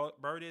Admiral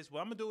Byrd is,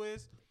 what I'm going to do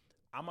is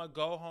I'm going to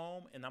go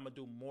home and I'm going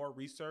to do more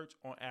research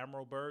on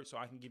Admiral Byrd so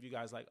I can give you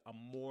guys like a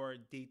more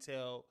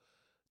detailed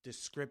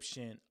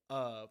description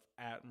of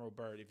Admiral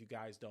Byrd if you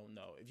guys don't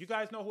know. If you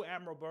guys know who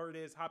Admiral Byrd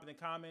is, hop in the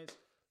comments.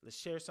 Let's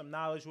share some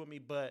knowledge with me.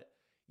 But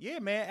yeah,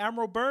 man,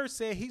 Admiral Byrd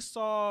said he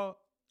saw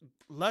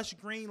lush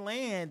green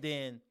land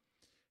and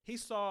he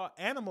saw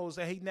animals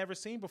that he'd never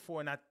seen before.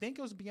 And I think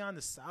it was beyond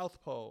the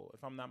South Pole,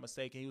 if I'm not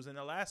mistaken. He was in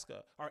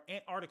Alaska or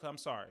Antarctica. I'm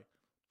sorry.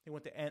 He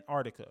went to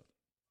Antarctica.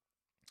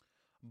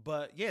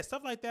 But yeah,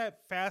 stuff like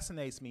that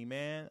fascinates me,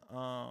 man.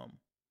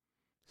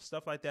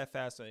 Stuff like that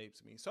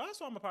fascinates me. So that's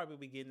what I'm gonna probably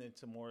be getting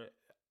into more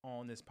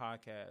on this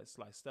podcast,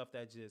 like stuff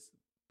that just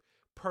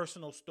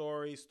personal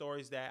stories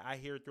that I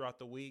hear throughout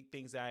the week,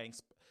 things that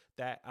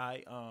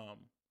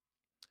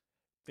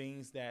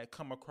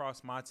come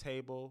across my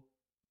table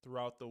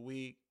throughout the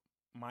week,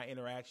 my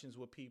interactions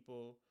with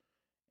people,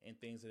 and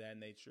things of that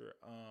nature.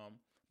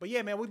 But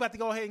yeah, man, we about to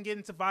go ahead and get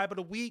into Vibe of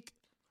the Week.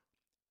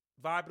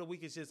 Vibe of the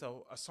Week is just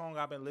a song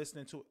I've been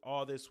listening to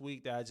all this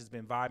week that I just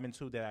been vibing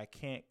to that I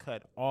can't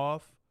cut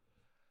off.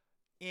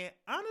 And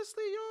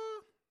honestly,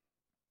 y'all,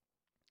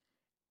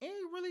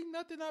 ain't really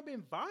nothing I've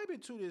been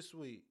vibing to this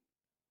week.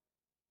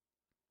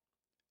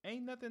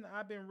 Ain't nothing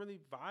I've been really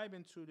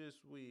vibing to this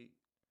week.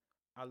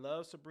 I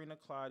love Sabrina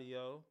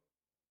Claudio.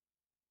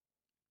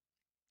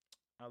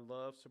 For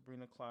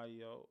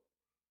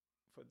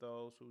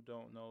those who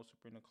don't know,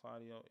 Sabrina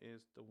Claudio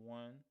is the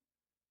one.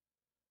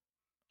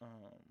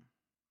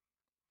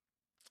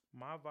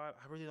 My vibe,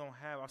 I really don't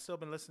have. I've still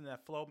been listening to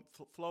that Flo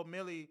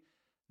Milli,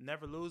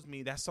 Never Lose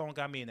Me. That song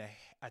got me in a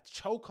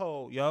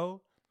chokehold,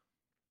 yo.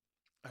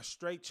 A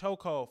straight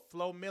chokehold.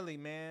 Flo Milli,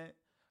 man.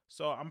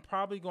 So I'm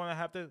probably going to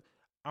have to,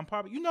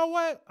 you know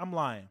what? I'm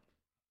lying.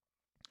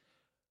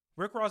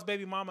 Rick Ross'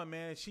 baby mama,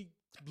 man, she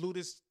blew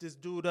this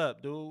dude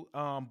up, dude.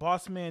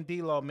 Boss Man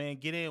D-Lo, man,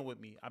 get in with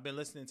me. I've been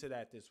listening to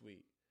that this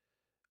week.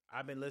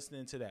 I've been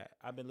listening to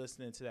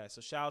that. So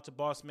shout out to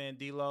Boss Man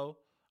D-Lo.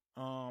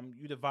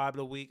 You the vibe of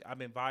the week. I've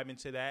been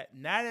vibing to that.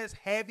 Not as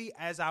heavy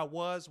as I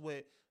was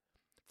with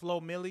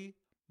Flo Milli,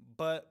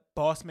 but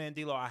Boss Man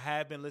D-Lo, I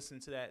have been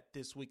listening to that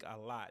this week a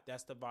lot.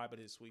 That's the vibe of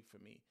this week for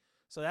me.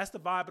 So that's the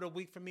vibe of the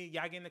week for me.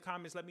 Y'all get in the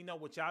comments. Let me know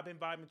what y'all been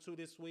vibing to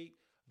this week.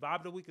 Vibe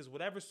of the week is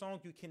whatever song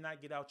you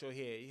cannot get out your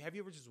head. Have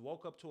you ever just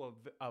woke up to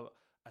a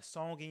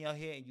song in your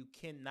head and you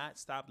cannot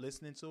stop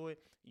listening to it?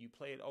 You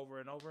play it over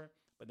and over.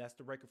 But that's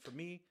the record for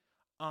me.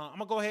 I'm going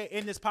to go ahead and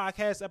end this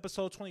podcast,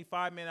 episode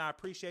 25, man. I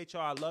appreciate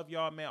y'all. I love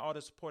y'all, man. All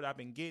the support I've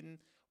been getting.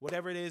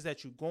 Whatever it is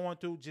that you're going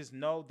through, just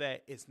know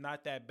that it's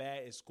not that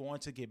bad. It's going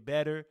to get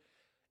better.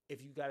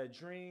 If you got a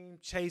dream,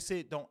 chase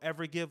it. Don't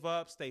ever give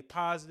up. Stay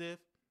positive.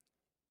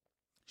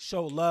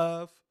 Show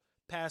love.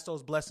 Pass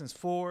those blessings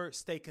forward.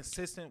 Stay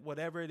consistent.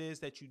 Whatever it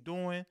is that you're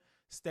doing,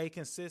 stay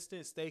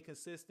consistent. Stay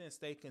consistent.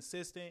 Stay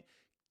consistent.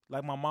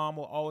 Like my mom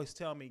will always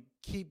tell me,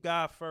 keep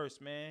God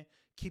first, man.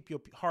 Keep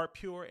your heart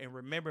pure. And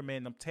remember,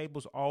 man, them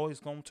tables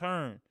always going to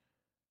turn.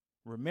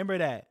 Remember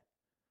that.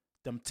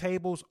 Them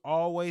tables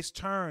always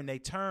turn. They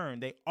turn.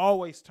 They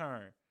always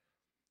turn.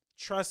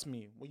 Trust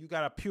me. When you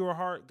got a pure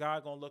heart,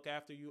 God going to look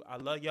after you. I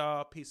love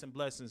y'all. Peace and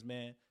blessings,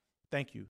 man. Thank you.